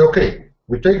and say, okay,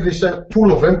 we take this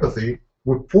pool of empathy,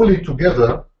 we pull it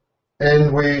together,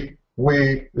 and we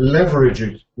leverage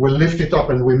it, we lift it up,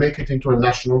 and we make it into a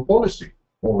national policy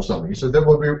or something. He said that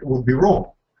would be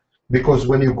wrong. Because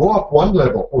when you go up one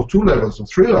level, or two levels, or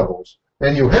three levels,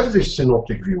 and you have this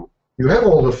synoptic view, you have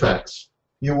all the facts,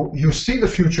 you see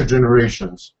the future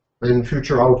generations and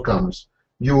future outcomes,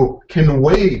 you can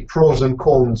weigh pros and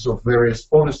cons of various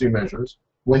policy measures.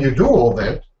 When you do all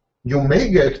that, you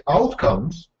may get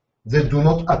outcomes that do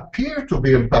not appear to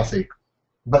be empathic,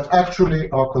 but actually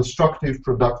are constructive,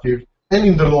 productive, and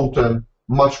in the long term,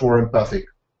 much more empathic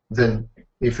than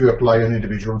if you apply an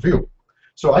individual view.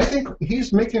 So I think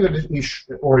he's making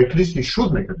or at least he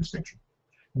should make a distinction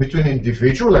between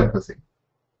individual empathy,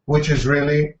 which is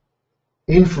really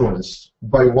influenced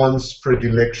by one's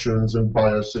predilections and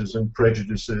biases and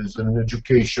prejudices and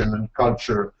education and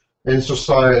culture and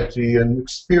society and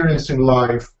experience in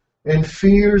life and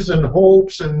fears and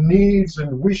hopes and needs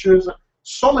and wishes.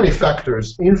 So many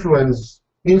factors influence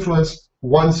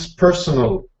one's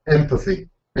personal empathy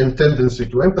and tendency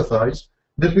to empathize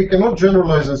that we cannot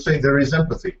generalize and say there is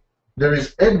empathy. There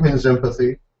is Edwin's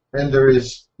empathy, and there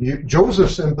is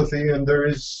Joseph's empathy, and there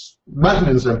is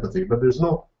Vaknin's empathy, but there's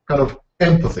no kind of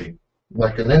empathy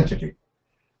like an entity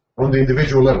on the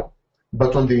individual level.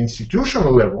 But on the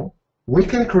institutional level, we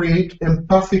can create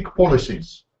empathic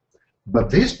policies. But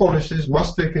these policies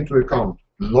must take into account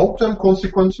long-term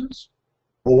consequences,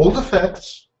 all the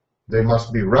facts, they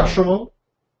must be rational,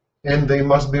 and they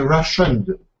must be rationed.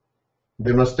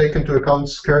 They must take into account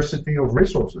scarcity of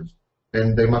resources,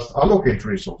 and they must allocate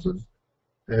resources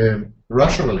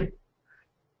rationally.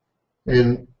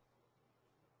 And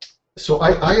so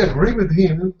I agree with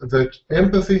him that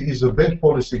empathy is a bad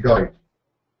policy guide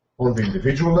on the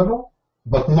individual level,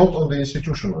 but not on the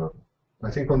institutional level. I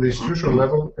think on the institutional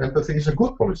level, empathy is a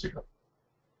good policy guide.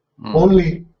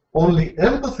 Only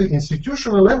empathy,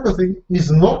 institutional empathy,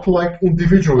 is not like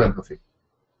individual empathy.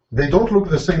 They don't look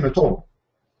the same at all.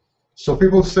 So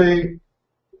people say,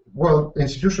 well,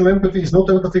 institutional empathy is not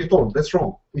empathy at all. That's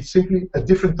wrong. It's simply a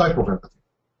different type of empathy.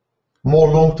 More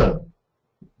long-term,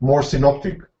 more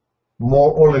synoptic,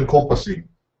 more all-encompassing,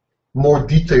 more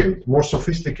detailed, more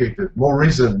sophisticated, more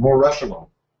reasoned, more rational.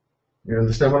 You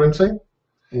understand what I'm saying?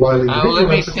 While let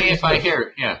me see if I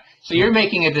hear. Yeah. So you're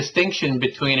making a distinction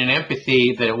between an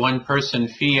empathy that one person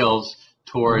feels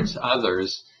towards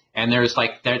others, and that's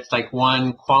like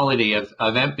one quality of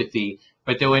empathy.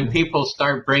 But then when people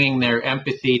start bringing their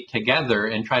empathy together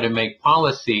and try to make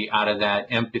policy out of that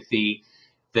empathy,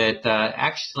 that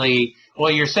actually, well,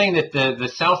 you're saying that the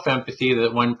self-empathy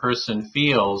that one person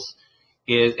feels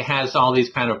has all these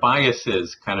kind of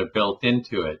biases kind of built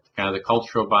into it, kind of the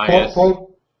cultural bias.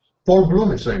 Paul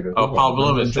Bloom is saying that. Oh, Paul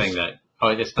Bloom is saying that. Oh,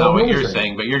 it's not what you're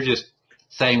saying, but you're just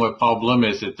saying what Paul Bloom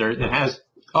is, that it has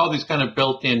all these kind of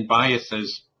built-in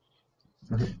biases.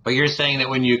 But you're saying that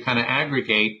when you kind of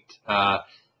aggregate,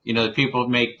 the people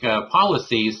make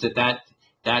policies,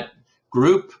 that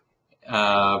group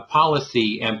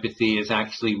policy empathy is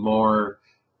actually more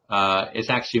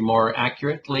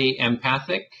accurately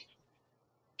empathic.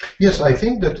 Yes, I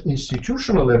think that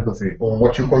institutional empathy, or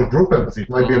what you call group empathy, it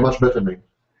might be a much better name.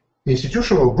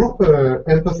 Institutional group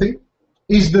empathy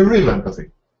is the real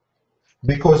empathy,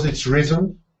 because it's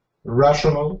reasoned,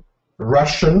 rational,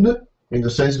 rationed, in the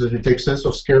sense that it takes sense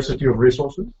of scarcity of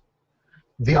resources.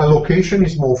 The allocation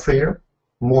is more fair,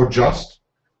 more just,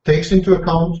 takes into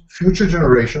account future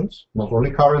generations, not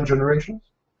only current generations,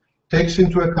 takes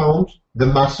into account the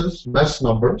masses, mass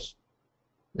numbers,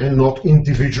 and not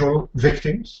individual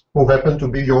victims who happen to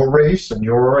be your race and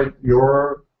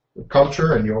your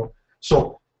culture and your.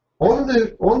 So on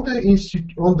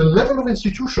the level of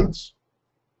institutions,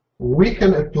 we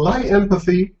can apply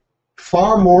empathy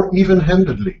far more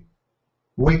even-handedly.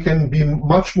 We can be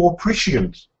much more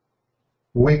prescient.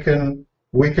 We can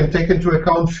take into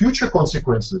account future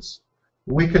consequences.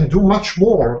 We can do much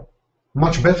more,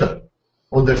 much better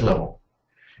on that level.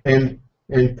 And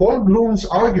Paul Bloom's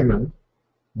argument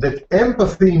that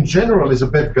empathy in general is a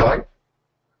bad guide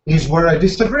is where I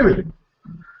disagree with him.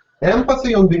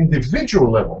 Empathy on the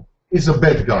individual level is a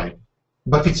bad guide,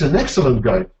 but it's an excellent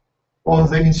guide on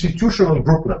the institutional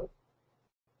group level.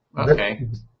 Okay.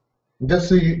 That's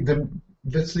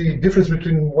the difference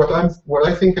between what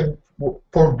I think and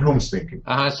Paul Bloom's thinking.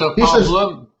 So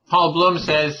Paul Bloom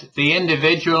says the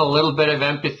individual, a little bit of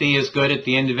empathy is good at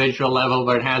the individual level,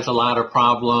 but it has a lot of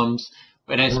problems.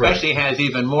 But especially has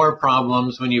even more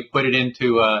problems when you put it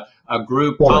into a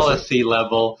group policy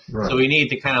level. Right. So we need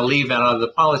to kind of leave that out of the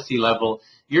policy level.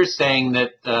 You're saying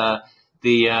that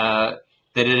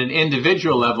that at an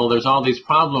individual level, there's all these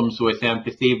problems with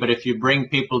empathy, but if you bring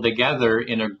people together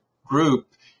in a group,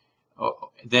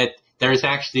 that there's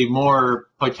actually more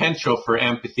potential for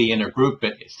empathy in a group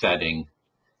setting.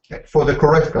 For the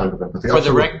correct kind of empathy.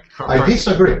 I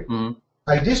disagree. Mm-hmm.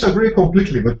 I disagree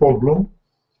completely with Paul Bloom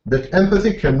that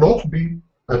empathy cannot be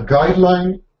a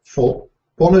guideline for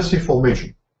policy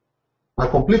formation. I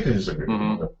completely disagree.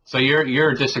 Mm-hmm. So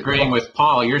you're disagreeing with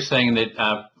Paul. You're saying that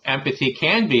empathy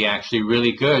can be actually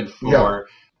really good for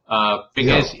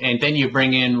because and then you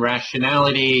bring in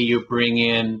rationality, you bring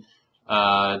in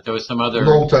there was some other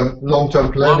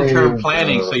long-term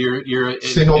planning. So you're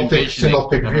synoptic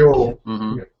view.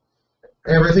 Mm-hmm.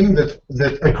 Everything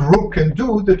that a group can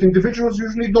do that individuals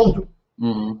usually don't do.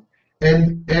 Mm-hmm.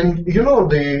 And you know,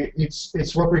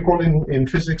 it's what we call in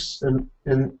physics an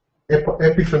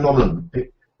epiphenomenon.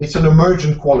 It's an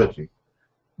emergent quality.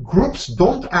 Groups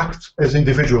don't act as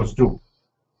individuals do.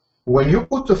 When you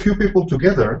put a few people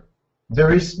together,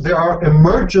 there are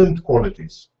emergent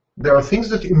qualities. There are things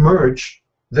that emerge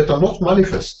that are not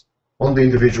manifest on the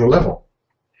individual level.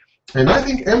 And I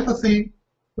think empathy,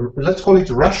 let's call it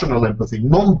rational empathy,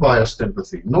 non-biased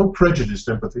empathy, non-prejudiced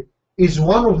empathy, is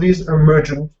one of these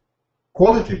emergent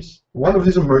qualities, one of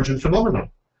these emergent phenomena.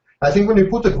 I think when you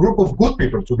put a group of good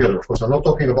people together, of course, I'm not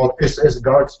talking about SS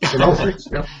guards in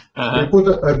Auschwitz. You put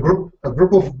a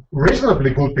group of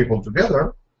reasonably good people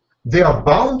together, they are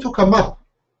bound to come up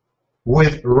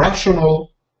with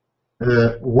rational,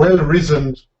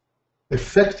 well-reasoned,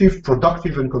 effective,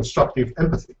 productive, and constructive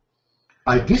empathy.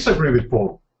 I disagree with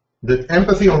Paul that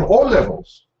empathy on all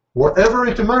levels, wherever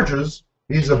it emerges,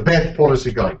 is a bad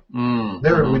policy guide.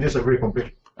 There we disagree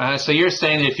completely. So you're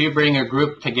saying that if you bring a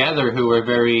group together who are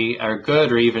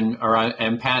good or even are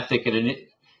empathic and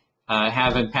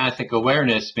have empathic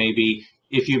awareness, maybe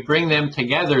if you bring them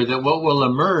together, that what will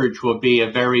emerge will be a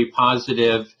very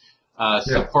positive,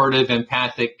 supportive,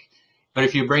 empathic. But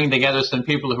if you bring together some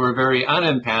people who are very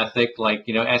unempathic, like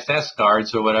SS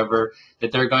guards or whatever,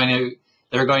 that they're going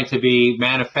to be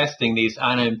manifesting these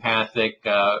unempathic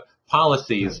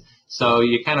policies. So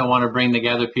you kind of want to bring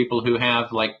together people who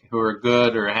are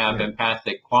good or have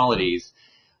empathic qualities.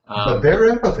 But their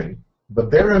empathy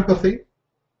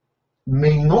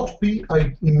may not be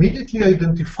immediately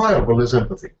identifiable as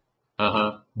empathy.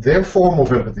 Their form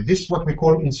of empathy, this is what we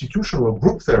call institutional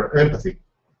group empathy,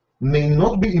 may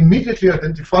not be immediately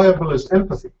identifiable as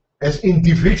empathy, as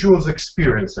individuals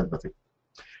experience empathy.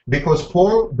 Because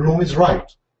Paul Bloom is right.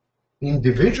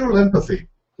 Individual empathy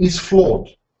is flawed.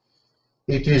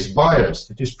 It is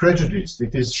biased, it is prejudiced,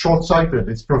 it is short-sighted,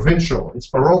 it's provincial, it's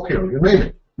parochial, you name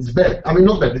it. It's bad. I mean,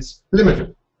 not bad, it's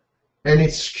limited. And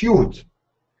it's skewed,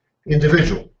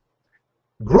 individual.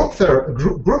 Group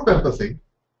empathy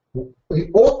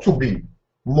ought to be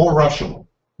more rational,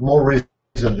 more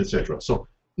reasoned, etc. So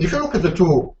if you look at the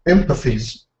two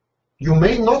empathies, you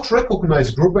may not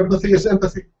recognize group empathy as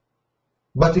empathy,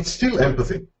 but it's still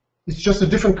empathy. It's just a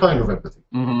different kind of empathy.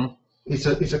 Mm-hmm. It's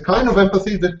a kind of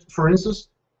empathy that, for instance,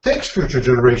 takes future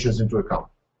generations into account.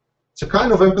 It's a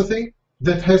kind of empathy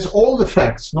that has all the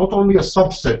facts, not only a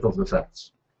subset of the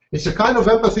facts. It's a kind of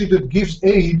empathy that gives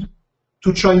aid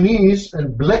to Chinese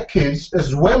and black kids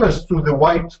as well as to the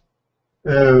white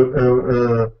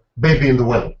baby in the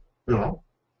well. You know,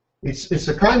 it's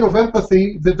a kind of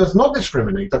empathy that does not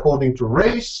discriminate according to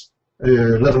race,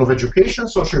 level of education,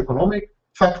 socioeconomic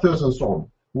factors, and so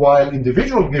on. While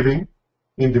individual giving,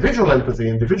 individual empathy,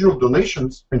 individual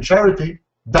donations, and charity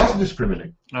does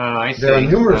discriminate. I see. There are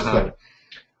numerous studies,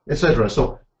 etc.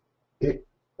 So,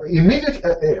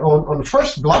 on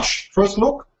first blush, first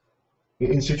look,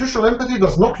 institutional empathy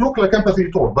does not look like empathy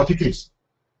at all, but it is.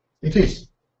 It is,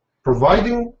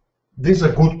 providing these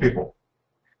are good people.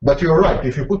 But you're right,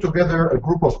 if you put together a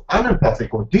group of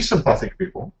unempathic or disempathic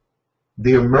people,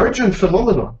 the emergent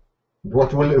phenomena,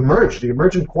 what will emerge, the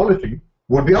emergent quality,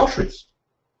 will be Auschwitz.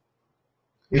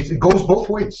 It goes both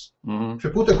ways. Mm-hmm. If you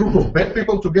put a group of bad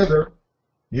people together,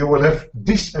 you will have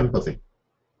disempathy.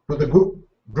 Put a group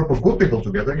of good people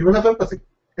together, you will have empathy.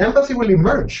 Empathy will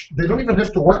emerge. They don't even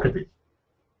have to work at it.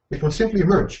 It will simply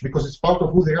emerge because it's part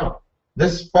of who they are.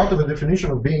 That's part of the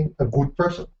definition of being a good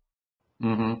person.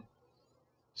 Hmm.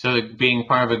 So being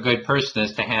part of a good person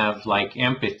is to have like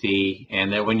empathy,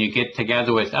 and that when you get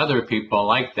together with other people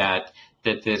like that,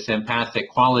 that this empathic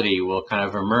quality will kind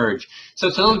of emerge. So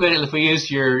it's a little bit, if we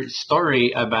use your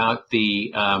story about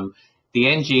the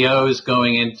NGOs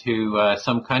going into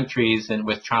some countries and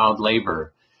with child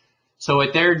labor. So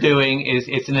what they're doing is,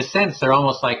 it's in a sense, they're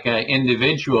almost like an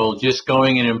individual just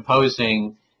going and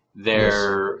imposing Yes,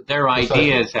 their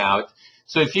precisely. ideas out.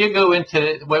 So if you go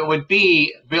into what would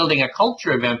be building a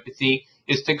culture of empathy,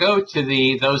 is to go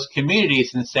to those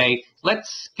communities and say,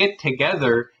 let's get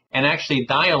together and actually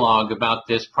dialogue about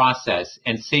this process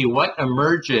and see what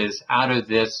emerges out of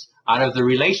this, out of the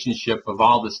relationship of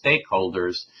all the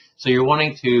stakeholders. So you're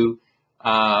wanting to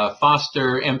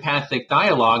foster empathic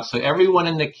dialogue so everyone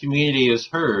in the community is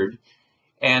heard,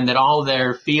 and that all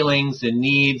their feelings and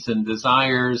needs and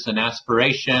desires and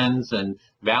aspirations and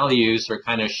values are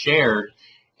kind of shared.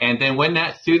 And then when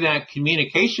that, through that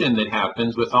communication that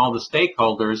happens with all the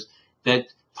stakeholders, that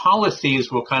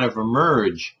policies will kind of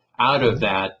emerge out of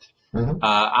that, Mm-hmm.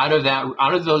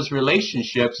 out of those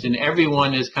relationships, and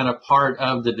everyone is kind of part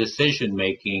of the decision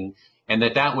making, and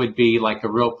that would be like a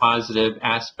real positive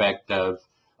aspect of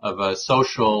a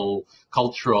social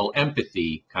cultural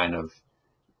empathy kind of.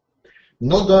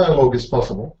 No dialogue is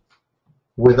possible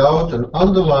without an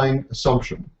underlying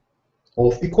assumption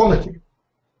of equality.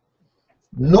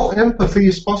 No empathy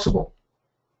is possible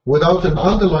without an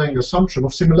underlying assumption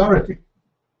of similarity.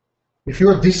 If you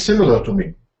are dissimilar to me,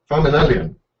 if I'm an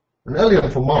alien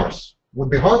from Mars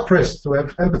would be hard-pressed to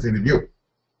have empathy with you.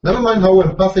 Never mind how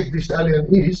empathic this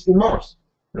alien is in Mars,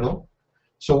 you know?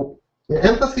 So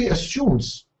empathy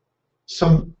assumes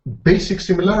some basic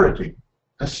similarity,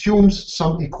 assumes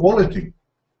some equality,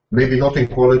 maybe not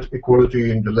equality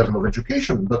in the level of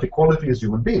education, but equality as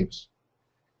human beings.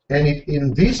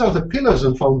 And these are the pillars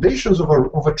and foundations of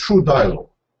a true dialogue.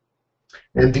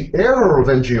 And the error of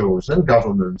NGOs and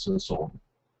governments and so on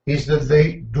is that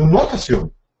they do not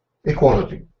assume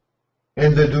equality,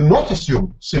 and they do not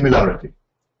assume similarity.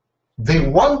 They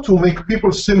want to make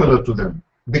people similar to them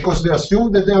because they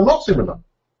assume that they are not similar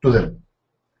to them.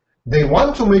 They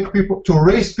want to make people, to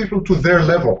raise people to their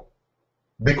level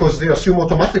because they assume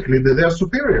automatically that they are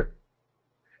superior.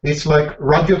 It's like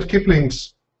Rudyard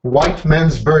Kipling's white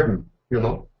man's burden, you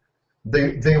know.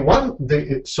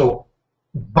 So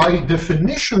by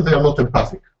definition they are not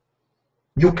empathic.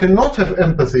 You cannot have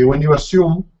empathy when you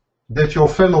assume that your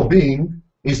fellow being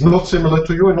is not similar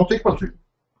to you and not equal to you.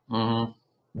 Mm-hmm.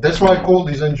 That's why I call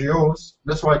these NGOs,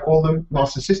 that's why I call them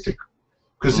narcissistic,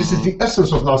 because this is the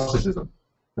essence of narcissism.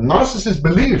 The narcissist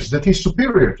believes that he's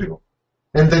superior to you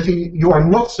and that you are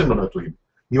not similar to him.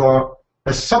 You are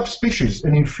a subspecies,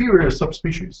 an inferior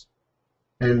subspecies,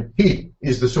 and he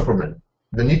is the Superman,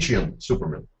 the Nietzschean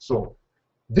Superman. So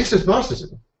this is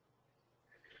narcissism.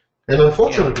 And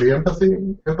unfortunately,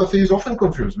 empathy is often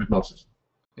confused with narcissism.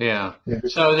 Yeah.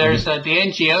 So there's the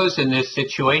NGOs in this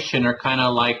situation are kind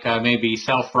of like maybe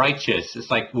self-righteous. It's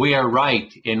like we are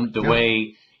right in the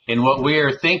way, in what we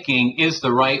are thinking is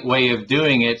the right way of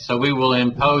doing it, so we will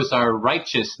impose our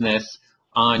righteousness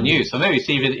on you. So maybe,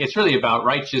 Steve, it's really about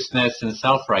righteousness and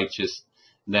self-righteousness,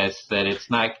 that it's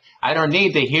not, I don't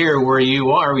need to hear where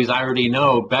you are because I already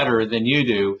know better than you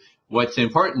do what's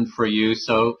important for you.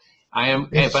 So I am,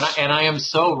 and I am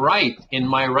so right in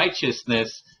my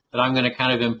righteousness that I'm going to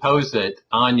kind of impose it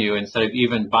on you instead of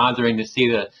even bothering to see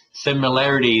the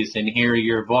similarities and hear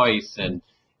your voice and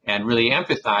really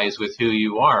empathize with who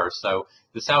you are. So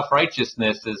the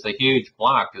self-righteousness is a huge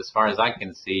block as far as I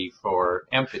can see for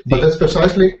empathy. But that's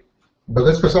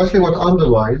precisely what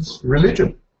underlies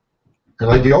religion and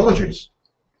ideologies.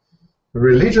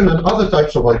 Religion and other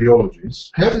types of ideologies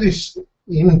have this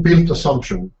inbuilt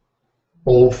assumption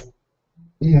of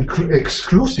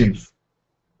exclusive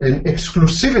and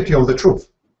exclusivity of the truth.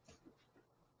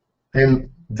 And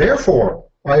therefore,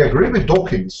 I agree with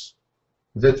Dawkins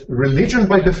that religion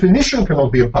by definition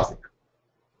cannot be empathic.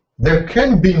 There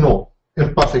can be no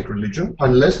empathic religion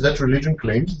unless that religion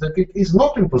claims that it is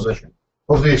not in possession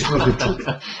of the exclusive truth.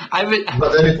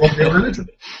 But then it won't be a religion.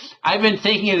 I've been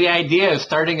thinking of the idea of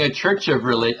starting a church of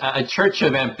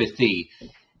empathy,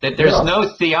 that there's no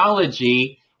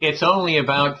theology, it's only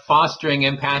about fostering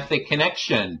empathic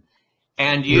connection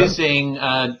and using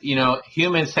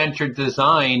human-centered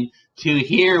design to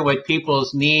hear what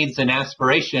people's needs and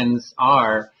aspirations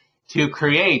are, to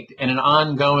create in an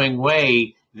ongoing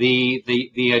way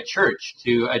the church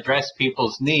to address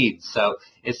people's needs. So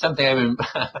it's something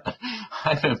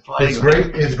I've been playing. It's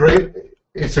great. It's great.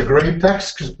 It's a great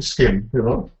tax scheme, you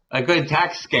know. A good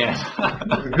tax scam.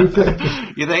 You think?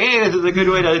 You think, hey, this is a good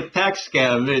way to tax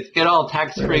scam. Get all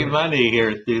tax-free money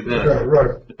here through this. Yeah,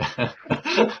 right.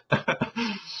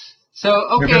 So,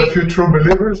 You okay. get a few true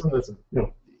believers, and that's it.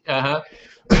 Uh-huh.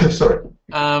 Sorry.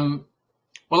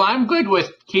 Well, I'm good with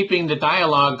keeping the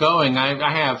dialogue going.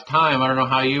 I have time. I don't know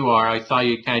how you are. I saw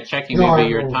you kind of checking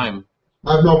your time.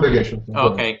 I have no obligation.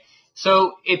 Okay.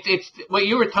 So it's what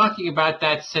you were talking about,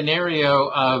 that scenario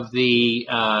of the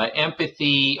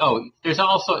empathy. Oh, there's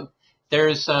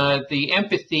the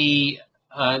empathy.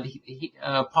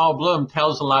 Paul Bloom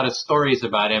tells a lot of stories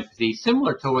about empathy,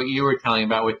 similar to what you were telling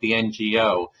about with the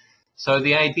NGO. So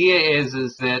the idea is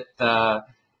that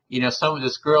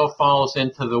this girl falls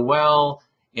into the well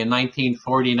in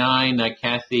 1949,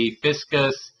 Kathy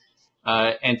Fiscus.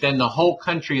 And then the whole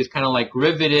country is kind of like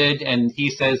riveted, and he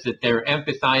says that they're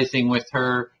empathizing with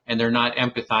her and they're not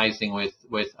empathizing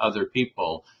with other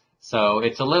people. So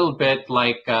it's a little bit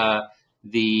like that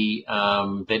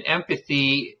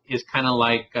empathy is kind of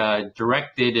like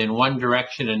directed in one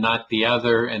direction and not the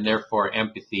other, and therefore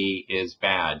empathy is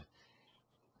bad.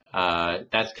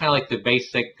 That's kind of like the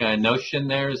basic notion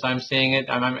there as I'm seeing it.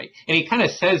 And he kind of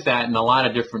says that in a lot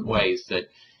of different ways, that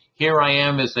here I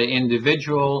am as an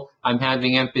individual, I'm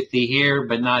having empathy here,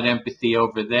 but not empathy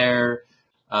over there.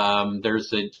 There's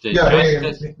justice. Go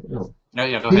ahead.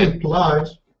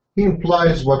 He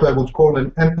implies what I would call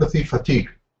an empathy fatigue.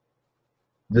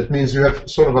 That means you have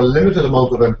sort of a limited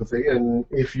amount of empathy, and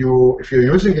if you're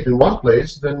using it in one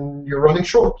place, then you're running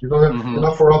short. You don't have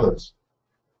enough for others.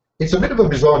 It's a bit of a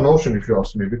bizarre notion, if you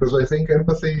ask me, because I think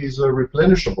empathy is a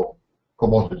replenishable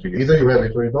commodity. Either you have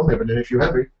it or you don't have it, and if you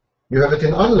have it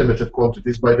in unlimited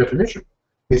quantities by definition.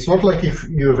 It's not like if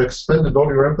you have expended all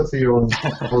your empathy on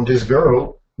this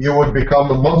girl, you would become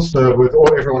a monster with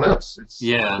everyone else. It's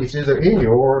either in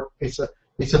you or it's a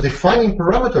defining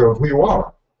parameter of who you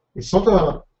are. It's not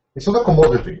a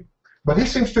commodity. But he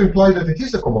seems to imply that it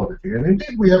is a commodity, and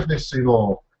indeed we have this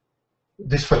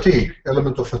this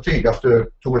element of fatigue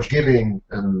after too much giving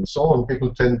and so on.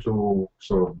 People tend to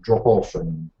sort of drop off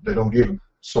and they don't give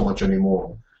so much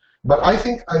anymore. But I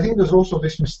think there's also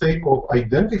this mistake of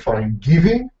identifying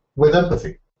giving with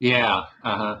empathy. Yeah.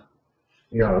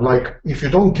 Yeah, like if you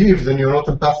don't give, then you're not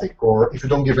empathic, or if you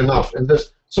don't give enough. And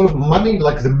there's sort of money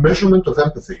like the measurement of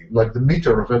empathy, like the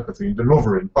meter of empathy in the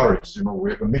Louvre in Paris.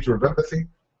 We have a meter of empathy,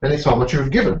 and it's how much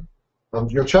you've given,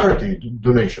 your charitable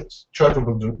donations.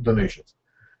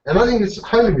 And I think it's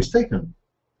highly mistaken.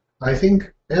 I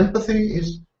think empathy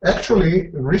is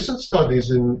actually, recent studies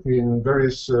in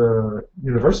various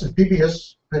universities,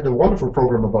 PBS had a wonderful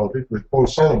program about it with Paul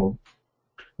Solomon.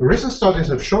 Recent studies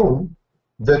have shown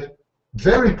that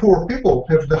very poor people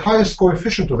have the highest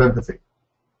coefficient of empathy.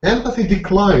 Empathy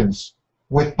declines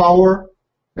with power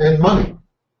and money.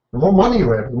 The more money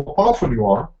you have, the more powerful you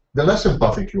are, the less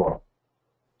empathic you are.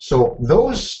 So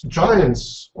those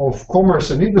giants of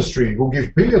commerce and industry who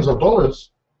give billions of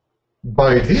dollars,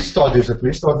 by these studies at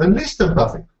least, are the least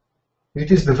empathic. It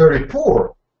is the very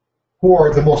poor who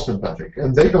are the most empathic,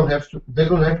 and they don't have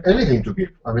anything to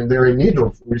give. I mean, they're in need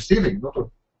of receiving,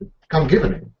 can't give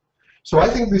anything. So I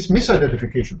think this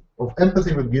misidentification of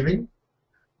empathy with giving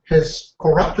has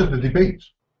corrupted the debate,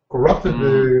 corrupted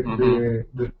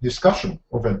the discussion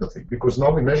of empathy, because now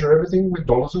we measure everything with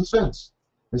dollars and cents.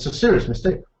 It's a serious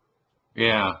mistake.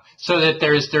 Yeah. So that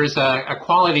there's a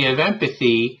quality of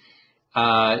empathy.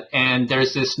 And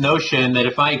there's this notion that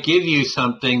if I give you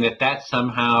something, that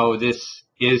somehow this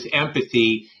is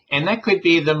empathy, and that could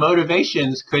be the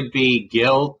motivations, could be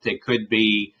guilt, it could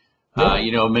be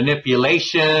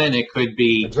manipulation, it could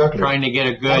be trying to get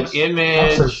a good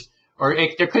image, or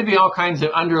there could be all kinds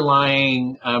of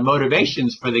underlying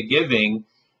motivations for the giving,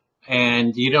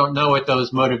 and you don't know what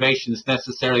those motivations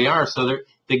necessarily are. So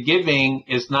the giving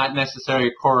is not necessarily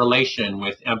a correlation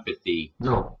with empathy.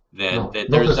 No. That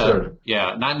there's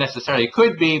not necessarily. It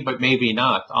could be, but maybe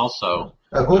not also.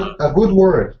 A good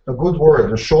word,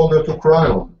 a shoulder to cry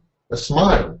on, a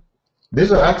smile.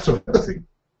 These are acts of empathy.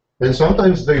 And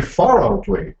sometimes they far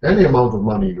outweigh any amount of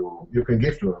money you can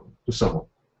give to someone.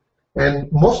 And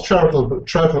most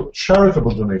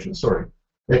charitable donations,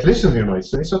 at least in the United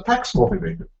States, are tax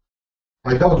motivated.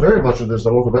 I doubt very much that there's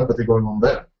a lot of empathy going on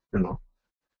there,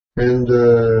 And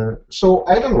so,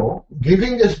 I don't know,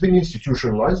 giving has been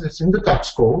institutionalized, it's in the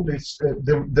tax code,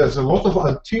 there's a lot of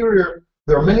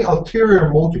there are many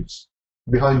ulterior motives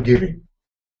behind giving.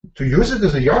 To use it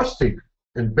as a yardstick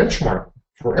and benchmark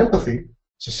for empathy,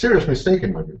 it's a serious mistake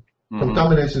in my view.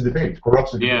 Contaminates the debate,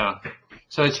 corrupts the debate. Yeah,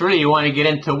 so it's really, you want to get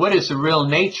into what is the real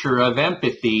nature of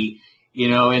empathy, you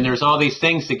know, and there's all these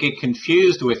things that get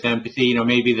confused with empathy, you know,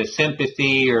 maybe the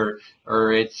sympathy or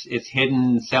it's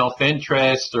hidden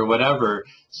self-interest or whatever.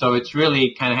 So it's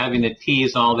really kind of having to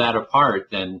tease all that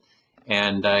apart, and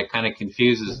kind of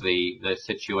confuses the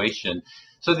situation.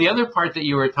 So the other part that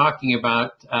you were talking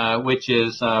about, which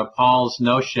is Paul's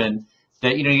notion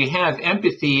that, you know, you have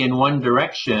empathy in one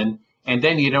direction, and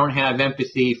then you don't have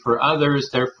empathy for others,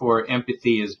 therefore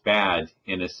empathy is bad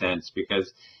in a sense,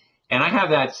 because, and I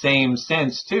have that same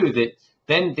sense too, that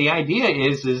then the idea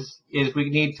is we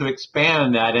need to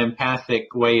expand that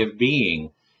empathic way of being,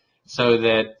 so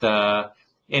that,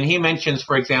 and he mentions,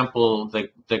 for example,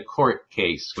 the court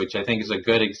case, which I think is a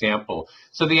good example.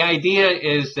 So the idea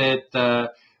is that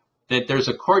that there's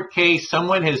a court case,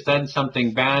 someone has done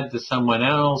something bad to someone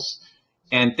else,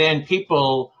 and then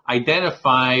people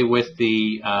identify with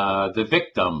the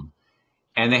victim,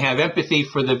 and they have empathy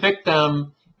for the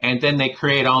victim, and then they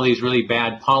create all these really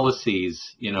bad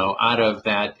policies, you know, out of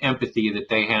that empathy that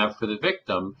they have for the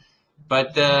victim.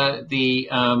 But the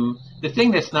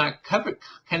thing that's not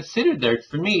considered there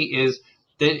for me is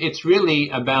that it's really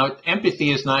about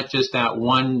empathy is not just that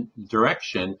one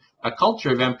direction. A culture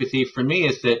of empathy for me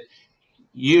is that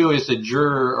you as a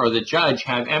juror or the judge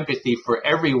have empathy for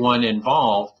everyone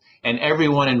involved, and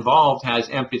everyone involved has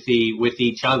empathy with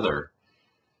each other.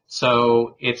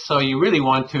 So you really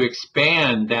want to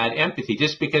expand that empathy.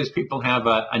 Just because people have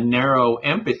a narrow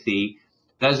empathy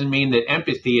doesn't mean that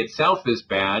empathy itself is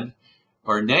bad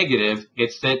or negative.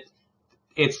 It's that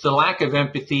it's the lack of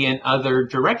empathy in other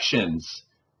directions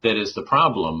that is the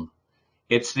problem.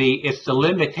 It's the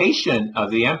limitation of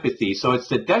the empathy. So it's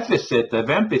the deficit of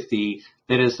empathy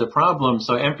that is the problem.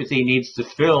 So empathy needs to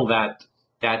fill that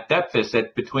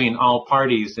deficit between all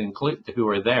parties who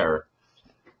are there.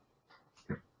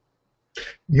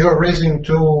 You're raising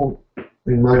two,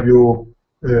 in my view,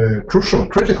 crucial,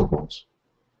 critical points.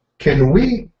 Can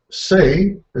we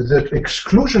say that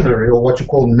exclusionary, or what you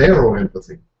call narrow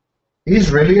empathy,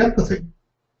 is really empathy?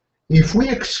 If we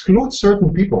exclude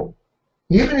certain people,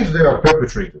 even if they are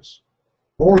perpetrators,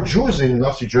 or Jews in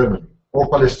Nazi Germany, or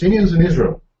Palestinians in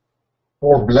Israel,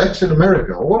 or blacks in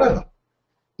America, or whatever,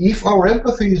 if our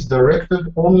empathy is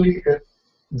directed only at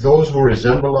those who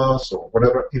resemble us, or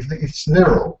whatever, if it's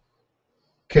narrow,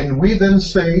 can we then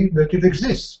say that it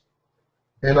exists?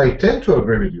 And I tend to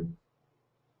agree with you,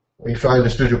 if I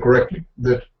understood you correctly,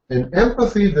 that an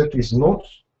empathy that is not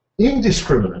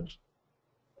indiscriminate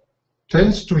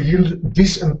tends to yield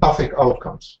disempathic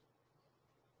outcomes.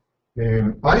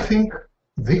 I think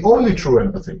the only true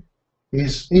empathy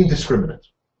is indiscriminate.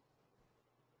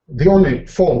 The only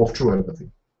form of true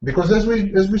empathy. Because as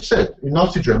we said, in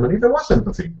Nazi Germany there was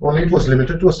empathy, only it was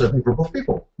limited to a certain group of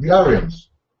people, the Aryans.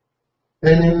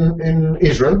 And in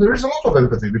Israel, there is a lot of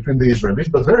empathy between the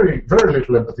Israelis, but very, very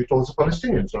little empathy towards the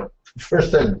Palestinians.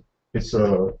 Firsthand, it's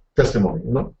a testimony,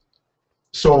 you know.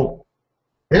 So,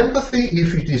 empathy,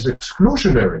 if it is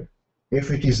exclusionary,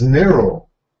 if it is narrow,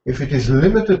 if it is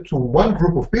limited to one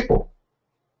group of people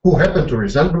who happen to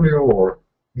resemble you or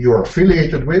you are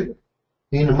affiliated with,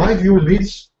 in my view,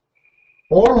 leads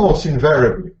almost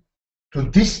invariably to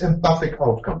disempathic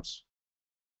outcomes.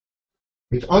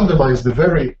 It undermines the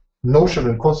very notion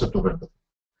and concept of empathy.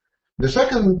 The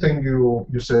second thing you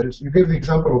said is, you gave the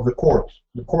example of the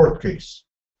court case.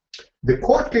 The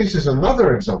court case is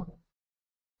another example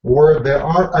where there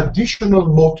are additional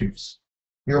motives.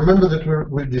 You remember that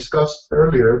we discussed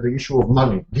earlier the issue of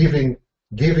money, giving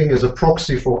as a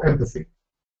proxy for empathy.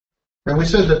 And we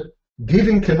said that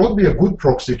giving cannot be a good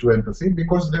proxy to empathy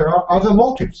because there are other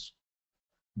motives.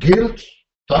 Guilt,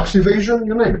 tax evasion,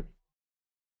 you name it.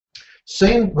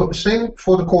 Same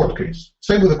for the court case.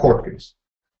 Same with the court case.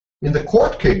 In the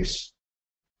court case,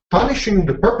 punishing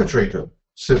the perpetrator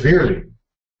severely,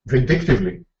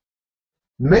 vindictively,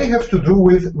 may have to do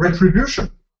with retribution,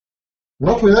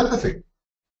 not with empathy.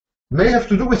 May have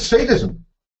to do with sadism,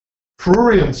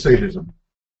 prurient sadism.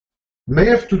 May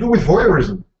have to do with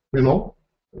voyeurism, you know,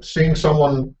 seeing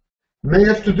someone. May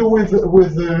have to do with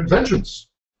vengeance.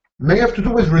 May have to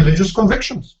do with religious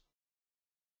convictions.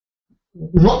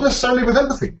 Not necessarily with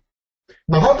empathy.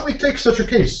 Now, how do we take such a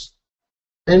case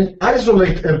and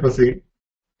isolate empathy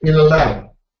in a lab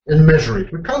and measure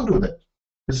it? We can't do that.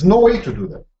 There's no way to do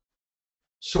that.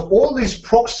 So all these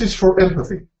proxies for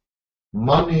empathy,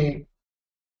 money,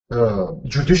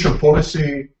 judicial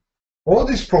policy, all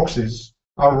these proxies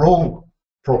are wrong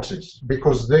proxies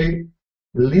because they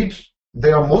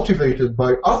are motivated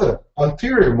by other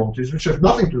ulterior motives which have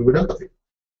nothing to do with empathy.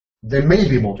 They may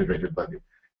be motivated by it.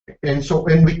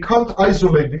 And we can't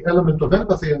isolate the element of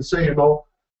empathy and say, you know,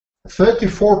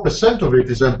 34% of it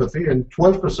is empathy and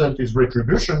 12% is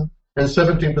retribution, and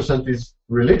 17% is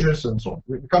religious, and so on.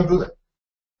 We can't do that.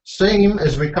 Same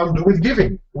as we can't do with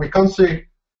giving. We can't say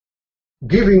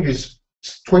giving is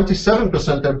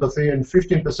 27% empathy and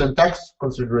 15% tax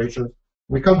considerations.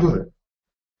 We can't do that.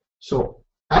 So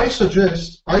I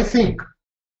think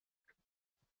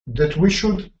that we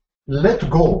should let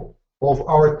go of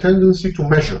our tendency to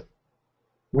measure.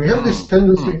 We have this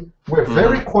tendency, we're a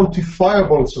very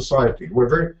quantifiable society. We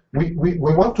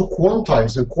want to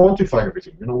quantize and quantify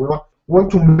everything. You know, we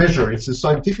want to measure. It's a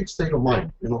scientific state of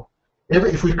mind. You know,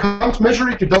 if we can't measure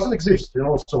it, it doesn't exist. You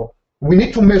know, so we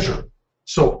need to measure.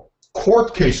 So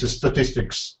court cases,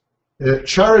 statistics,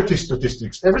 charity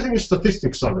statistics, everything is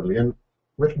statistics suddenly.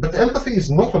 But empathy is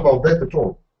not about that at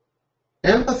all.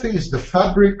 Empathy is the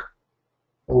fabric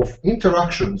of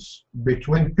interactions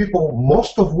between people,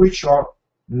 most of which are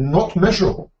not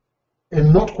measurable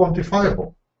and not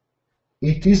quantifiable.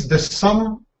 It is the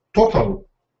sum total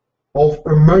of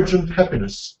emergent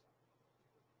happiness.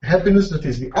 Happiness that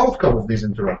is the outcome of these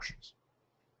interactions.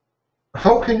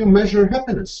 How can you measure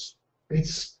happiness? You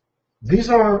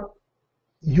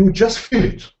just feel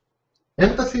it.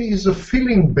 Empathy is a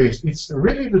feeling-based. It's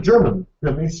really the German.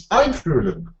 I mean, it's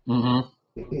Einfühlen.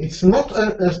 It's not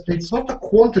a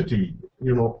quantity,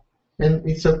 you know, and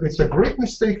it's a great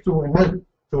mistake to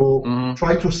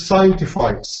try to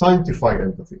scientify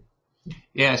empathy.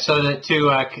 Yeah, so that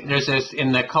there's this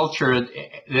in the culture,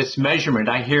 this measurement.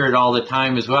 I hear it all the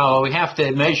time as well. We have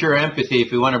to measure empathy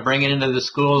if we want to bring it into the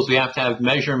schools. We have to have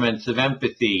measurements of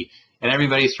empathy, and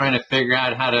everybody's trying to figure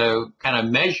out how to kind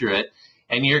of measure it.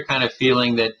 And you're kind of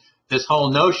feeling that this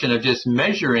whole notion of just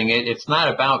measuring it, it's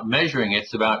not about measuring,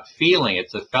 it's about feeling.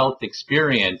 It's a felt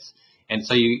experience. And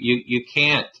so you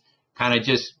can't kind of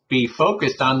just be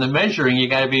focused on the measuring. You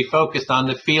got to be focused on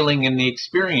the feeling and the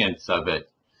experience of it.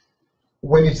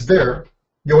 When it's there,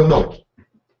 you'll know it.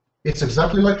 It's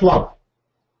exactly like love.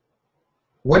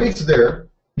 When it's there,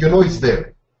 you know it's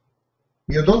there.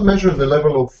 You don't measure the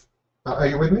level of... are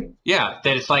you with me? Yeah,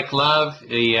 that it's like love.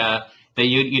 That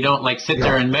you don't like sit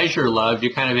there and measure love.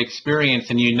 You kind of experience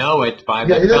and you know it by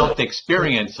the felt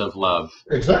experience of love.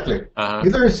 Exactly.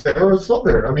 Either it's there or it's not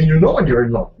there. I mean, you know when you're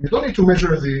in love. You don't need to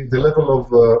measure the level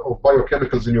of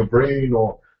biochemicals in your brain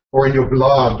or in your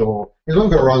blood, or you don't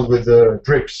go around with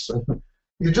drips.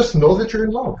 You just know that you're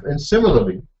in love. And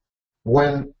similarly,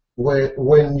 when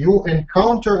you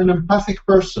encounter an empathic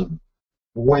person,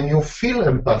 when you feel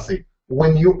empathy,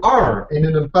 when you are in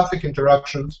an empathic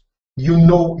interactions, you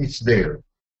know it's there.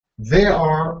 There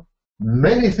are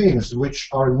many things which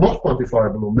are not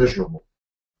quantifiable or measurable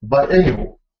by any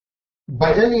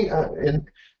and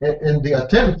the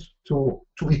attempt to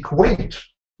equate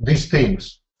these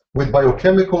things with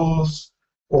biochemicals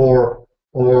or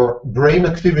brain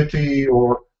activity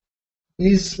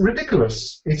is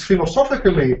ridiculous. It's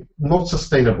philosophically not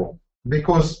sustainable,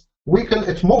 because we can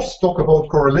at most talk about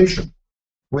correlation.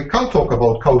 We can't talk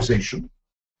about causation.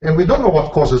 And we don't know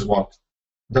what causes what.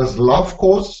 Does love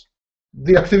cause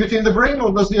the activity in the brain,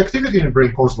 or does the activity in the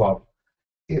brain cause love?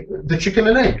 The chicken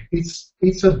and egg.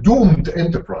 It's a doomed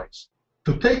enterprise.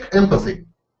 To take empathy,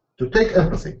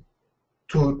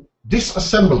 to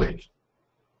disassemble it,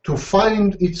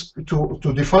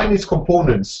 to define its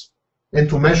components, and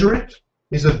to measure it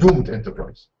is a doomed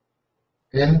enterprise,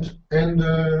 and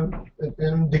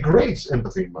degrades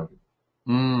empathy in my view.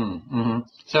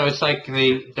 So it's like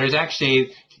there's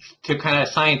actually, to kind of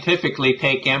scientifically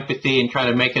take empathy and try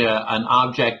to make it an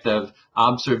object of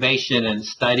observation and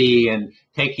study, and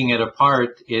taking it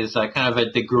apart is a kind of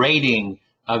a degrading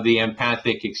of the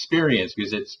empathic experience,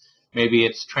 because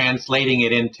it's translating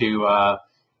it into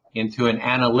an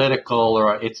analytical,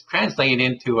 or it's translating it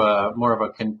into a more of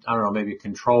a maybe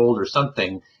controlled or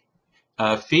something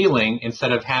feeling,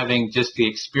 instead of having just the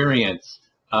experience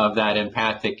of that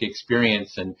empathic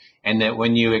experience, and that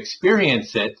when you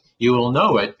experience it, you will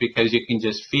know it because you can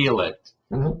just feel it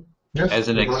as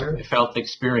an felt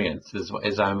experience,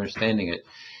 as I'm understanding it.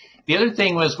 The other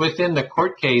thing was within the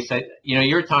court case,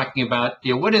 you're talking about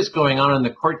what is going on in the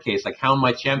court case, like how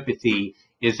much empathy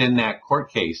is in that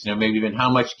court case, maybe even how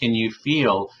much can you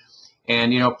feel.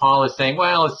 And Paul is saying,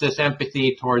 well, it's this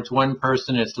empathy towards one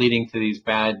person, it's leading to these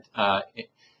bad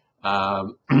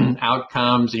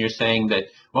outcomes, and you're saying that,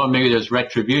 well, maybe there's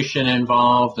retribution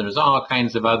involved, and there's all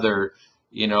kinds of other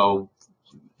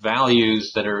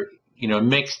values that are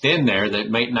mixed in there that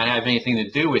might not have anything to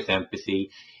do with empathy.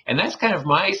 And that's kind of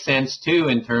my sense too,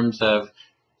 in terms of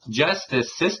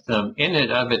justice system in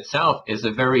and of itself is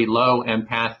a very low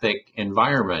empathic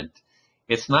environment.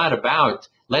 It's not about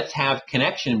let's have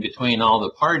connection between all the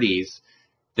parties.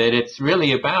 that it's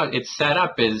really about, it's set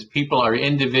up as people are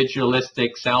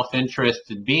individualistic,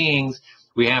 self-interested beings.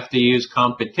 We have to use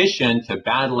competition to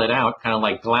battle it out, kind of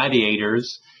like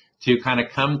gladiators, to kind of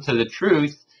come to the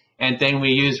truth. And then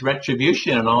we use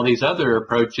retribution and all these other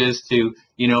approaches to,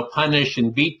 punish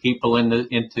and beat people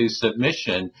into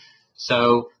submission.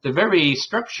 So the very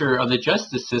structure of the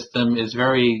justice system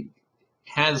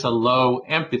has a low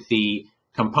empathy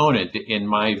component, in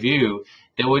my view.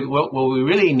 That what we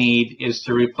really need is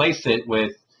to replace it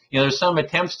with, there's some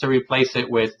attempts to replace it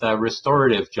with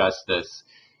restorative justice.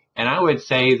 And I would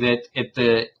say that at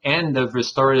the end of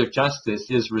restorative justice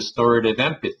is restorative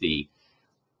empathy,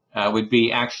 would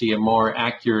be actually a more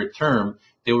accurate term,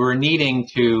 that we're needing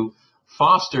to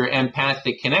foster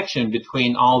empathic connection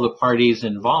between all the parties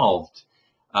involved,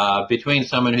 between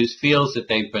someone who feels that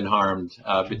they've been harmed,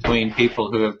 between people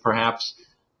who have perhaps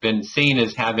been seen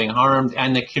as having harmed,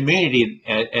 and the community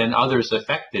and others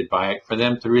affected by it, for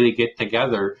them to really get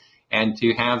together and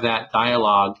to have that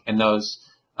dialogue and those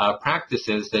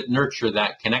practices that nurture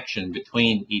that connection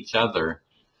between each other.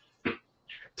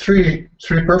 Three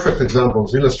perfect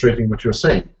examples illustrating what you're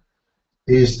saying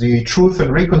is the Truth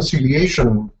and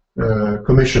Reconciliation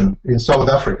Commission in South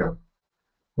Africa,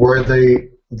 where they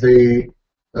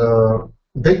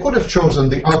could have chosen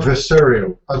the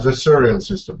adversarial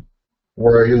system,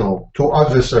 where two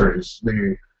adversaries,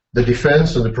 the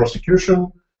defense and the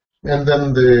prosecution, and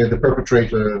then the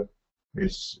perpetrator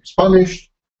is punished,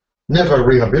 never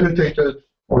rehabilitated,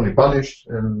 only punished.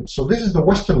 And so this is the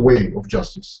Western way of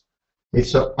justice.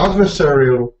 It's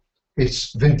adversarial,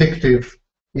 it's vindictive,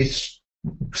 it's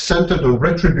centered on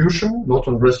retribution, not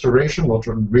on restoration, not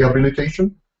on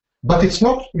rehabilitation, but it's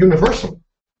not universal.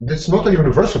 It's not a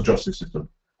universal justice system.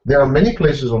 There are many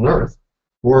places on earth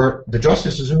where the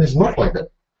justice system is not like that.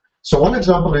 So one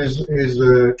example is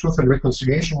the Truth and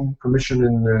Reconciliation Commission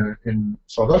in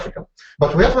South Africa.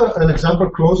 But we have an example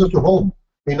closer to home,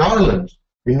 in Ireland,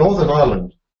 in Northern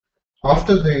Ireland.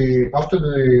 After the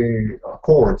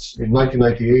Accords in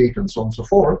 1998 and so on and so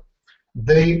forth,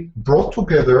 they brought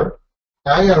together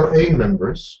IRA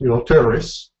members,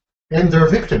 terrorists, and their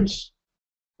victims.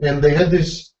 And they had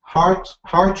these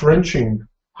heart-rending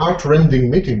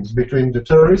meetings between the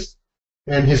terrorist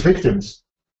and his victims.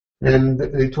 And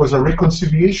it was a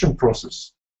reconciliation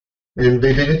process. And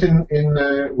they did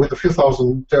it with a few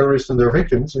thousand terrorists and their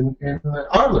victims in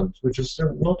Ireland, which is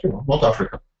not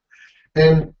Africa.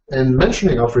 And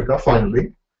mentioning Africa,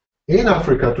 finally, in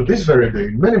Africa to this very day,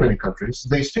 in many, many countries,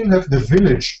 they still have the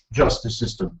village justice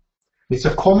system. It's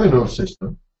a communal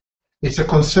system. It's a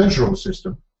consensual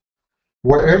system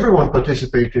where everyone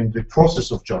participates in the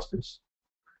process of justice,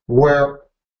 where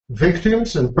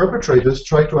victims and perpetrators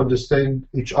try to understand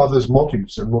each other's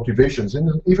motives and motivations,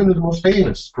 even in the most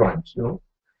heinous crimes,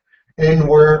 and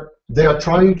where they are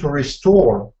trying to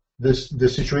restore the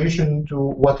situation to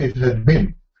what it had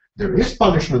been. There is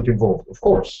punishment involved, of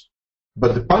course,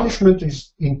 but the punishment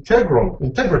is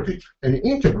integrative and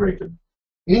integrated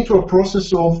into a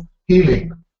process of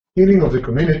healing of the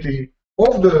community,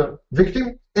 of the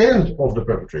victim and of the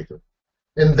perpetrator.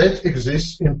 And that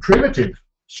exists in primitive,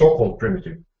 so-called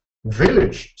primitive,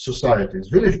 village societies,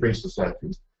 village-based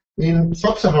societies, in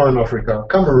sub-Saharan Africa,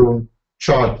 Cameroon,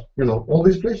 Chad, all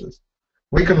these places.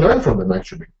 We can learn from them,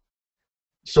 actually.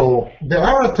 So there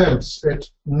are attempts at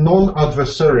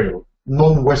non-adversarial,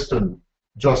 non-Western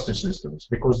justice systems,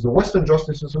 because the Western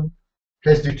justice system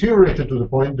has deteriorated to the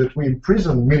point that we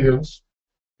imprison millions,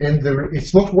 and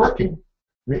it's not working.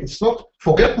 It's not,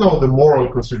 forget now the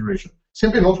moral consideration,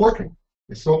 simply not working.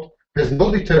 It's not, has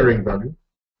no deterring value,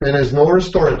 and has no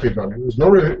restorative value, has no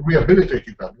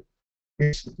rehabilitative value.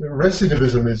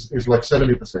 Recidivism is like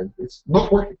 70%. It's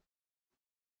not working.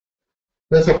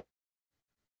 That's a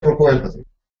propos empathy.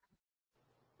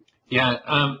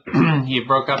 Yeah, you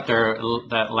broke up there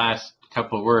that last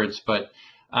couple of words, but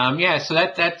yeah, so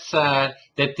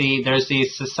there's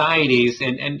these societies,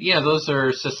 and those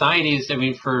are societies. I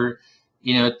mean, for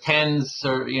tens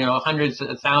or hundreds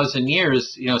of thousand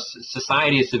years,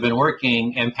 societies have been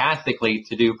working empathically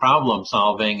to do problem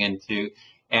solving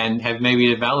and have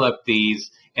maybe developed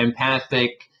these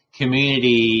empathic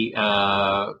community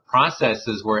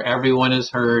processes where everyone is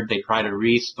heard. They try to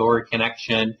restore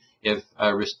connection if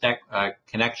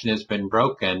connection has been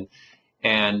broken.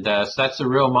 And so that's a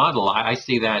real model. I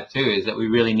see that too, is that we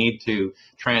really need to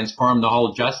transform the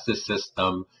whole justice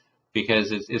system,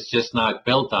 because it's just not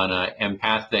built on a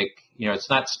empathic, it's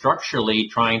not structurally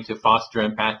trying to foster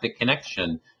empathic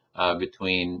connection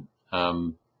between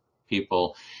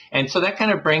people. And so that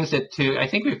kind of brings it to, I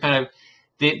think we've kind of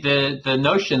the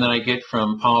notion that I get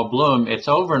from Paul Bloom, it's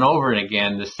over and over and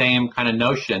again the same kind of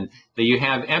notion that you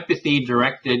have empathy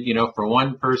directed, for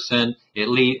one person,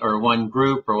 or one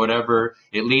group or whatever,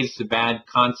 it leads to bad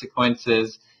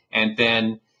consequences, and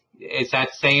then it's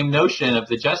that same notion of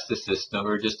the justice system we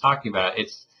were just talking about.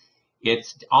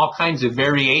 It's all kinds of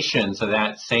variations of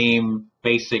that same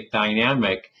basic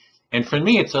dynamic. And for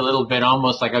me, it's a little bit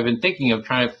almost like I've been thinking of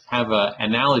trying to have an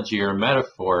analogy or a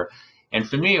metaphor. And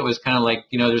for me, it was kind of like,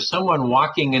 there's someone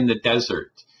walking in the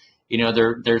desert.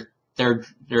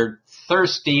 They're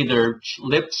thirsty, their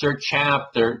lips are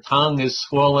chapped, their tongue is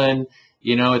swollen.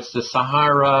 It's the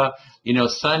Sahara.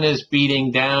 Sun is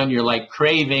beating down. You're like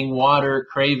craving water.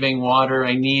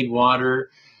 I need water.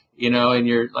 And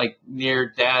you're like near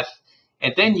death.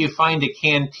 And then you find a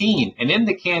canteen, and in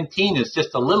the canteen is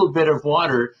just a little bit of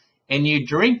water, and you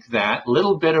drink that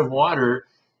little bit of water,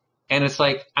 and it's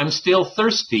like, I'm still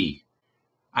thirsty.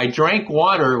 I drank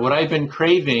water, what I've been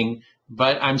craving,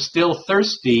 but I'm still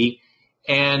thirsty,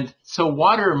 and so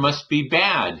water must be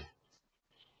bad.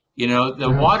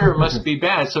 The water must be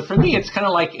bad. So for me, it's kind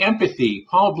of like empathy.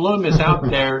 Paul Bloom is out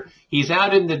there. He's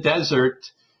out in the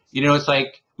desert. It's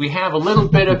like we have a little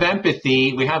bit of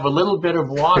empathy. We have a little bit of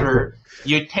water.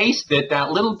 You taste it,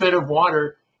 that little bit of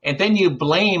water, and then you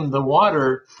blame the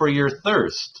water for your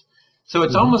thirst. So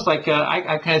it's almost like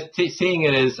I kind of seeing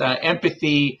it as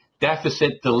empathy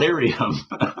deficit delirium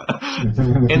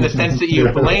in the sense that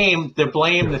you blame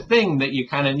the thing that you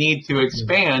kind of need to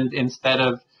expand instead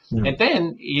of. And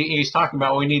then he's talking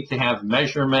about we need to have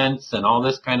measurements and all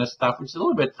this kind of stuff, which is a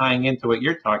little bit tying into what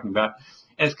you're talking about.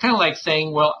 And it's kind of like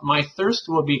saying, well, my thirst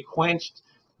will be quenched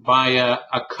by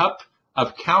a cup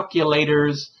of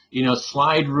calculators,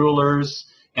 slide rulers,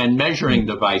 and measuring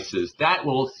devices. That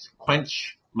will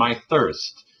quench my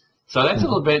thirst. So that's a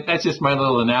little bit, that's just my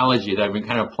little analogy that I've been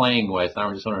kind of playing with.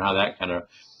 I'm just wondering how that kind of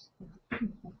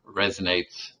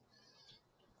resonates.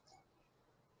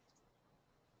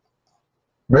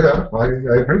 Yeah, I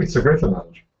agree. It's a great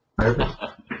analogy. I agree.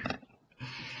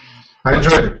 I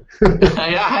enjoyed it.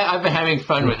 I've been having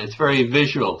fun with it. It's very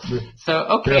visual. So,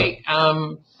 okay,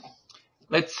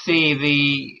 let's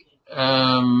see.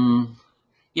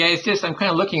 It's just I'm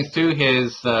kind of looking through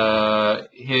his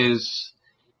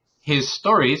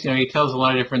stories. He tells a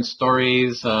lot of different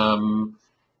stories.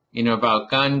 About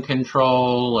gun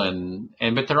control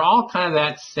but they're all kind of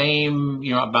that same.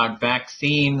 About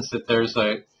vaccines. That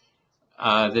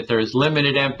there's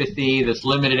limited empathy. This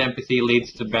limited empathy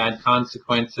leads to bad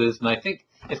consequences, and I think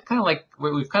it's kind of like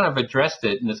we've kind of addressed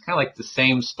it, and it's kind of like the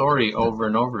same story over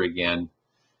and over again.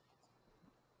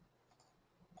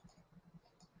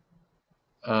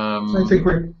 I think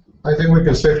we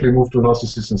can safely move to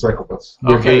narcissists and psychopaths.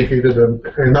 We've Okay. dedicated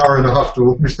an hour and a half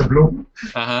to Mr. Bloom.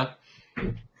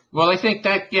 Well, I think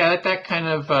that kind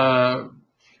of.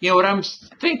 What I'm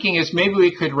thinking is maybe we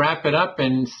could wrap it up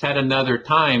and set another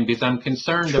time because I'm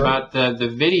concerned about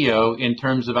the video in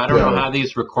terms of I don't know how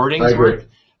these recordings work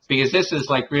because this is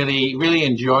like really, really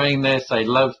enjoying this. I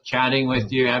love chatting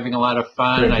with you, having a lot of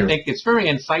fun. And I think it's very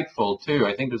insightful too.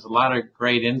 I think there's a lot of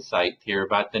great insight here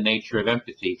about the nature of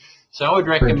empathy. So I would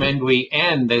recommend we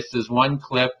end this as one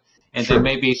clip and then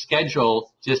maybe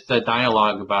schedule just a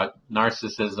dialogue about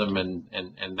narcissism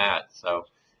and that. So.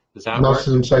 Does that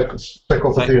Narcissism,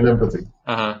 psychopathy, and empathy.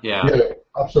 Yeah,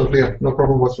 absolutely. Yeah. No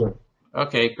problem whatsoever.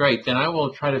 Okay, great. Then I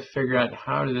will try to figure out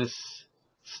how to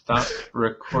stop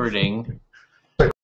recording.